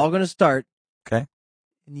 And it's all going to start. Okay.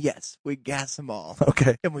 And yes, we gas them all.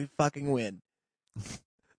 Okay. And we fucking win.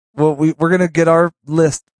 Well, we're going to get our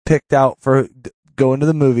list picked out for going to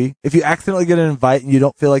the movie. If you accidentally get an invite and you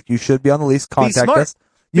don't feel like you should be on the list, contact smart. us.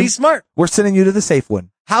 Be smart. We're sending you to the safe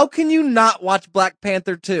one. How can you not watch Black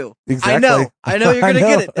Panther 2? Exactly. I know you're I going to know.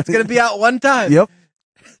 get it. It's going to be out one time. Yep.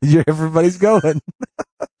 Everybody's going.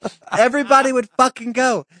 Everybody would fucking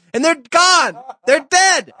go. And they're gone. They're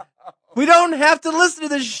dead. We don't have to listen to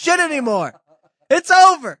this shit anymore. It's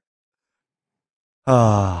over.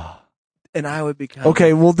 Ah. And I would become.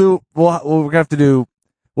 Okay, we're gonna have to do,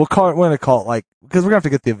 we're gonna call it like, because we're gonna have to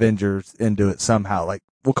get the Avengers into it somehow. Like,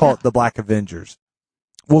 we'll call it the Black Avengers.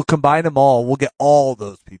 We'll combine them all. We'll get all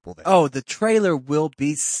those people there. Oh, the trailer will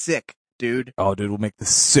be sick, dude. Oh, dude, we'll make the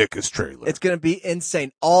sickest trailer. It's going to be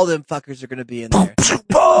insane. All them fuckers are going to be in there.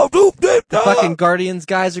 The The fucking Guardians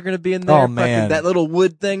guys are going to be in there. Oh, Fucking man. that little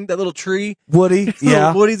wood thing, that little tree. Woody, yeah.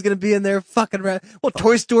 Little Woody's going to be in there fucking around. Well,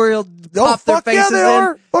 Toy Story will Oh, pop their fuck yeah, faces they in.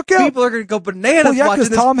 are. Fuck yeah. People are going to go bananas Well, yeah, 'cause watching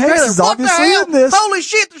this Tom Hanks trailer. is What the obviously hell? in this. Holy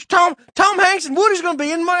shit, there's Tom Hanks and Woody's going to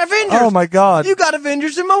be in my Avengers. Oh my God. You got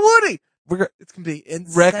Avengers in my Woody. It's going to be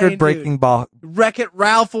insane, Record-breaking ball. dude. Wreck-It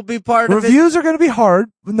Ralph will be part of it. Reviews are gonna be hard.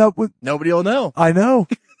 No, Nobody will know. I know.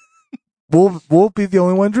 We'll be the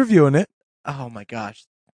only ones reviewing it. Oh my gosh.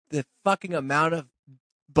 The fucking amount of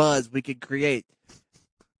buzz we could create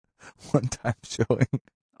One time showing.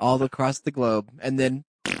 all across the globe. And then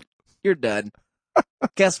you're done.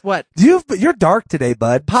 Guess what? You're dark today,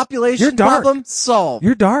 bud. Population You're dark. problem solved.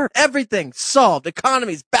 You're dark. Everything solved.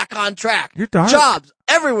 Economy's back on track. You're dark. Jobs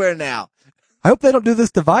everywhere now. I hope they don't do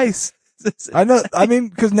this to Vice. I know. I mean,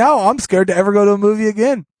 because now I'm scared to ever go to a movie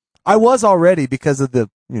again. I was already because of the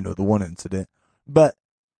one incident. But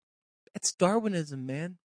It's Darwinism,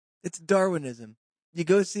 man. It's Darwinism. You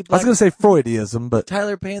go see I was going to say Freudism, but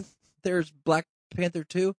Tyler Panther's Black Panther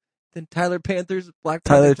 2, then Tyler Panther's Black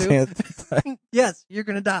Tyler Panther 2. Yes, you're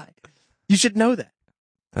going to die. You should know that.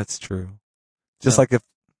 That's true. Just like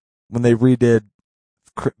when they redid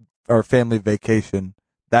our Family Vacation,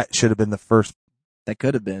 that should have been the first That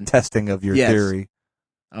could have been. testing of your Yes. theory.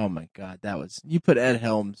 Oh my God, you put Ed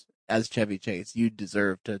Helms as Chevy Chase. You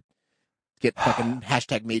deserve to get fucking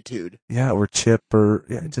hashtag Me Too'd. Yeah, or Chip, or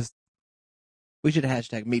just We should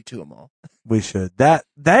hashtag Me Too 'em all. we should.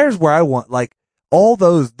 There's where I want, like, all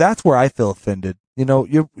those. That's where I feel offended. You know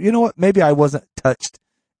what? Maybe I wasn't touched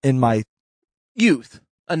in my Youth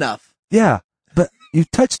enough. yeah, but you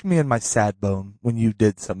touched me in my sad bone when you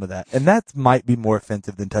did some of that, and that might be more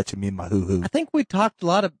offensive than touching me in my hoo hoo. I think we talked a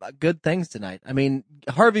lot of good things tonight. I mean,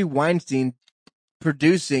 Harvey Weinstein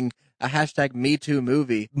producing a hashtag Me Too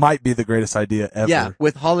movie. Might be the greatest idea ever. Yeah,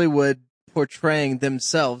 with Hollywood portraying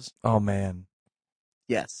themselves. Oh man.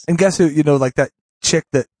 Yes. And guess who? Like that chick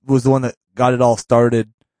that was the one that got it all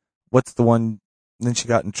started. What's the one? Then she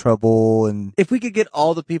got in trouble, and If we could get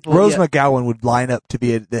all the people. Rose yeah, McGowan would line up to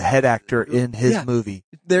be the head actor in his Yeah. movie.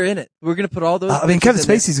 they're in it. We're going to put all those. I mean, bitches Kevin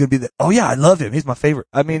in it. Spacey's gonna be oh yeah, I love him. He's my favorite.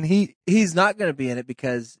 I mean, He's not going to be in it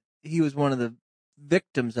because he was one of the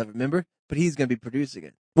victims of it, remember? But he's going to be producing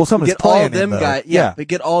it. someone's Get all playing them him, though. guys. Yeah, but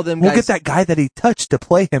get all them We'll guys. get that guy that he touched to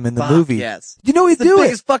play him in the Fuck, movie. Yes. You know he'd It's the do it.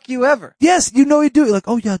 biggest fuck you ever. Yes, he'd do it. Like,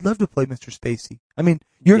 oh yeah, I'd love to play Mr. Spacey. I mean,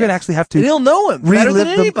 you're Yes. gonna actually have And to he'll know him better than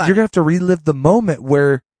anybody. You're gonna have to relive the moment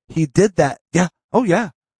where he did that. Yeah. Oh yeah.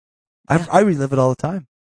 I relive it all the time.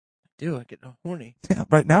 Dude, I get horny. Yeah.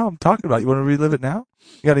 Right now I'm talking about it. You want to relive it now?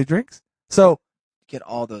 You got any drinks? So, Get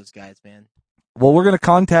all those guys, man. well, we're going to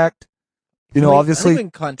contact, I think obviously we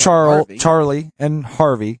can contact Harvey. Charlie and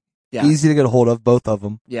Harvey. Yeah. Easy to get a hold of, both of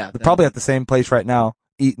them. Yeah. They're probably at the same place right now,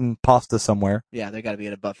 eating pasta somewhere. Yeah, they got to be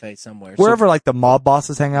at a buffet somewhere. Wherever like the mob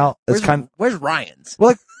bosses hang out. It's Where's Ryan's?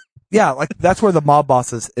 well, like that's where the mob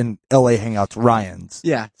bosses in LA hang out. Ryan's.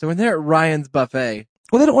 Yeah. So when they're at Ryan's buffet,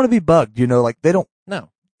 Well, they don't want to be bugged, like they don't. no.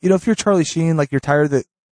 If you're Charlie Sheen, like you're tired that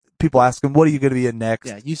people ask him, "What are you going to be in next?"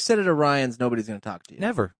 Yeah, you sit at a Ryan's, nobody's going to talk to you.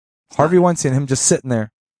 Never. Harvey Weinstein, him just sitting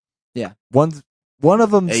there. Yeah. One of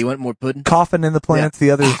them's Hey, you want more pudding? coughing in the plants, the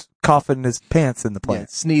other's coughing his pants in the Yeah,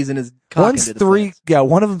 plants. sneezing his cock One's into the 3, plants. yeah,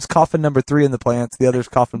 one of them's coughing number 3 in the plants, the other's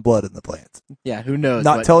coughing blood in the plants. Yeah, who knows?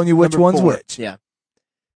 Not what- telling you which number one's 4. which. Yeah.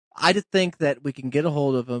 I just think that we can get a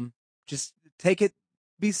hold of them. Just take it,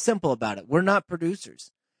 be simple about it. We're not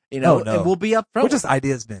producers, Oh, no. and we'll be upfront. We're just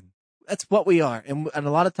ideas men. That's what we are. And a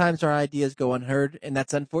lot of times our ideas go unheard, and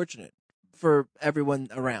that's unfortunate for everyone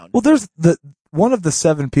around. Well, there's one of the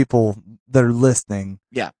 7 people that are listening.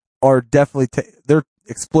 Yeah. Are definitely they're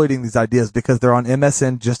exploiting these ideas because they're on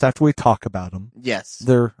MSN just after we talk about them. Yes.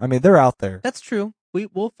 They're out there. That's true.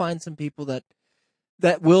 We'll find some people that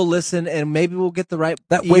will listen, and maybe we'll get the right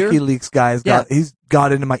That ear. WikiLeaks guy's Yeah. he's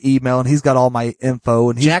got into my email and he's got all my info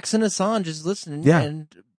and Jackson Assange is listening. Yeah. And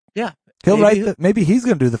yeah. he'll maybe write maybe he's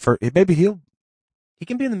going to do the first, maybe he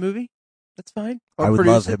can be in the movie. That's fine. Or I would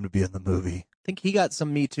produce love it. him to be in the movie. I think he got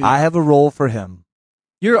some Me Too. I have a role for him.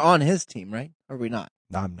 You're on his team, right? Or are we not?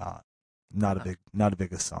 I'm not. Not a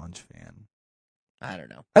big Assange fan. I don't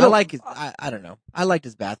know. I don't- like his. I don't know. I liked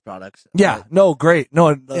his bath products. Yeah, no, great. No,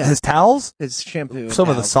 Yeah. his towels, His shampoo. and some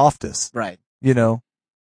of the towels. softest, Right. Oh,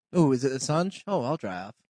 Oh, is it Assange? Oh, I'll dry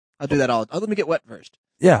off. I'll do that all. Oh, let me get wet first.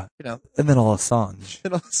 yeah. You know. And then all Assange.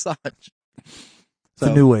 It'll Assange. It's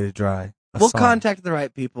a new way to dry. We'll Assange. contact the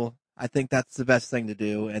right people. I think that's the best thing to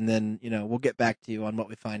do, and then we'll get back to you on what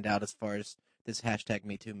we find out as far as this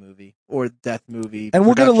 #MeToo movie or death movie. And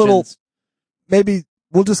we'll get a little. productions. Maybe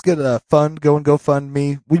we'll just get a fund. Go and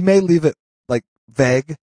GoFundMe. We may leave it like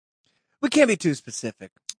vague. We can't be too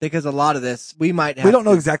specific because a lot of this we might have. We don't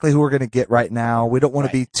know to- exactly who we're going to get right now. We don't want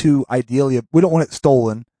Right. to be too ideally. We don't want it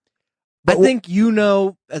stolen. I But think you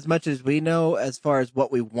know as much as we know as far as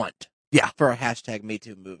what we want. Yeah. For a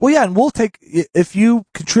 #MeToo movie. Well, yeah, and we'll take, if you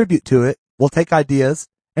contribute to it, we'll take ideas.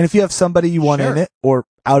 And if you have somebody you want Sure. in it or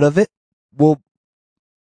out of it, we'll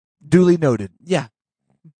duly noted. Yeah.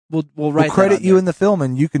 We'll We'll write credit that on you there. in the film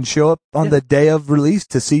and you can show up on Yeah. the day of release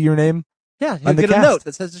to see your name. Yeah, on you'll the get a cast. note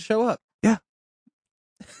that says to show up. Yeah.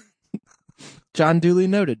 John duly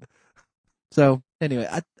noted. So anyway,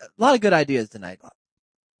 a lot of good ideas tonight.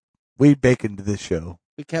 We baconed this show.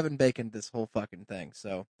 We Kevin Bacon this whole fucking thing.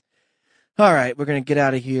 So, all right, we're gonna get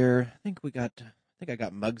out of here. I think I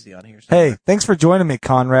got Muggsy on here. Hey, somewhere. thanks for joining me,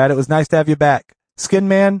 Conrad. It was nice to have you back. Skin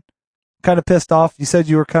Man, kind of pissed off. You said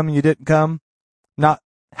you were coming, you didn't come. Not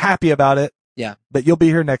happy about it. Yeah. But you'll be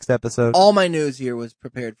here next episode. All my news here was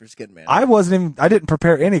prepared for Skin Man. I didn't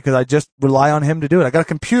prepare any because I just rely on him to do it. I got a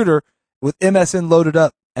computer with MSN loaded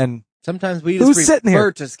up and Sometimes we Who's just sitting here?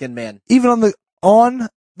 refer to Skin Man. even on the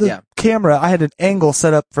Yeah. camera, I had an angle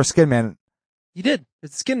set up for Skin Man. You did.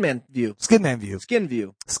 It's Skin Man view. Skin Man view. Skin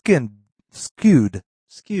view. Skewed.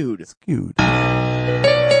 Skewed.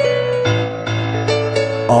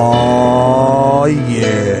 Oh,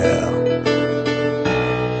 yeah.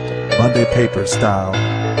 Monday paper style.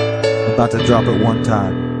 I'm about to drop it one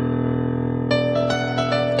time.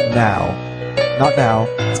 Now. Not now.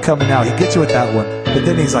 It's coming now. He gets you with that one. But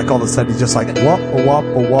then he's like, all of a sudden, he's just like, whoppa,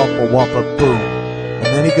 whoppa, whoppa, whoppa, boom. And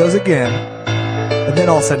then he goes again. And then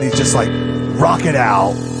all of a sudden, he's just like, rock it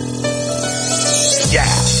out. Yeah.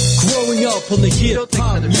 Growing up on the hip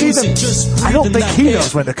hop music, just I don't think he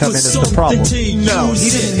knows when to come in is the problem. No, he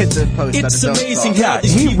didn't hit the post It's button. Don't amazing talk. how Yeah,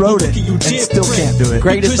 these he people wrote look it at you and still different. can't do it.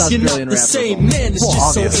 Greatest Because you're Australian not the rapper same of all man, it's Well,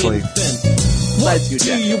 just obviously. so infant. What you, do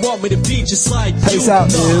Jack. you want me to be just like Peace you? out,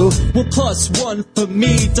 No. dude. Well, +1 for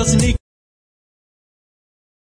me doesn't equal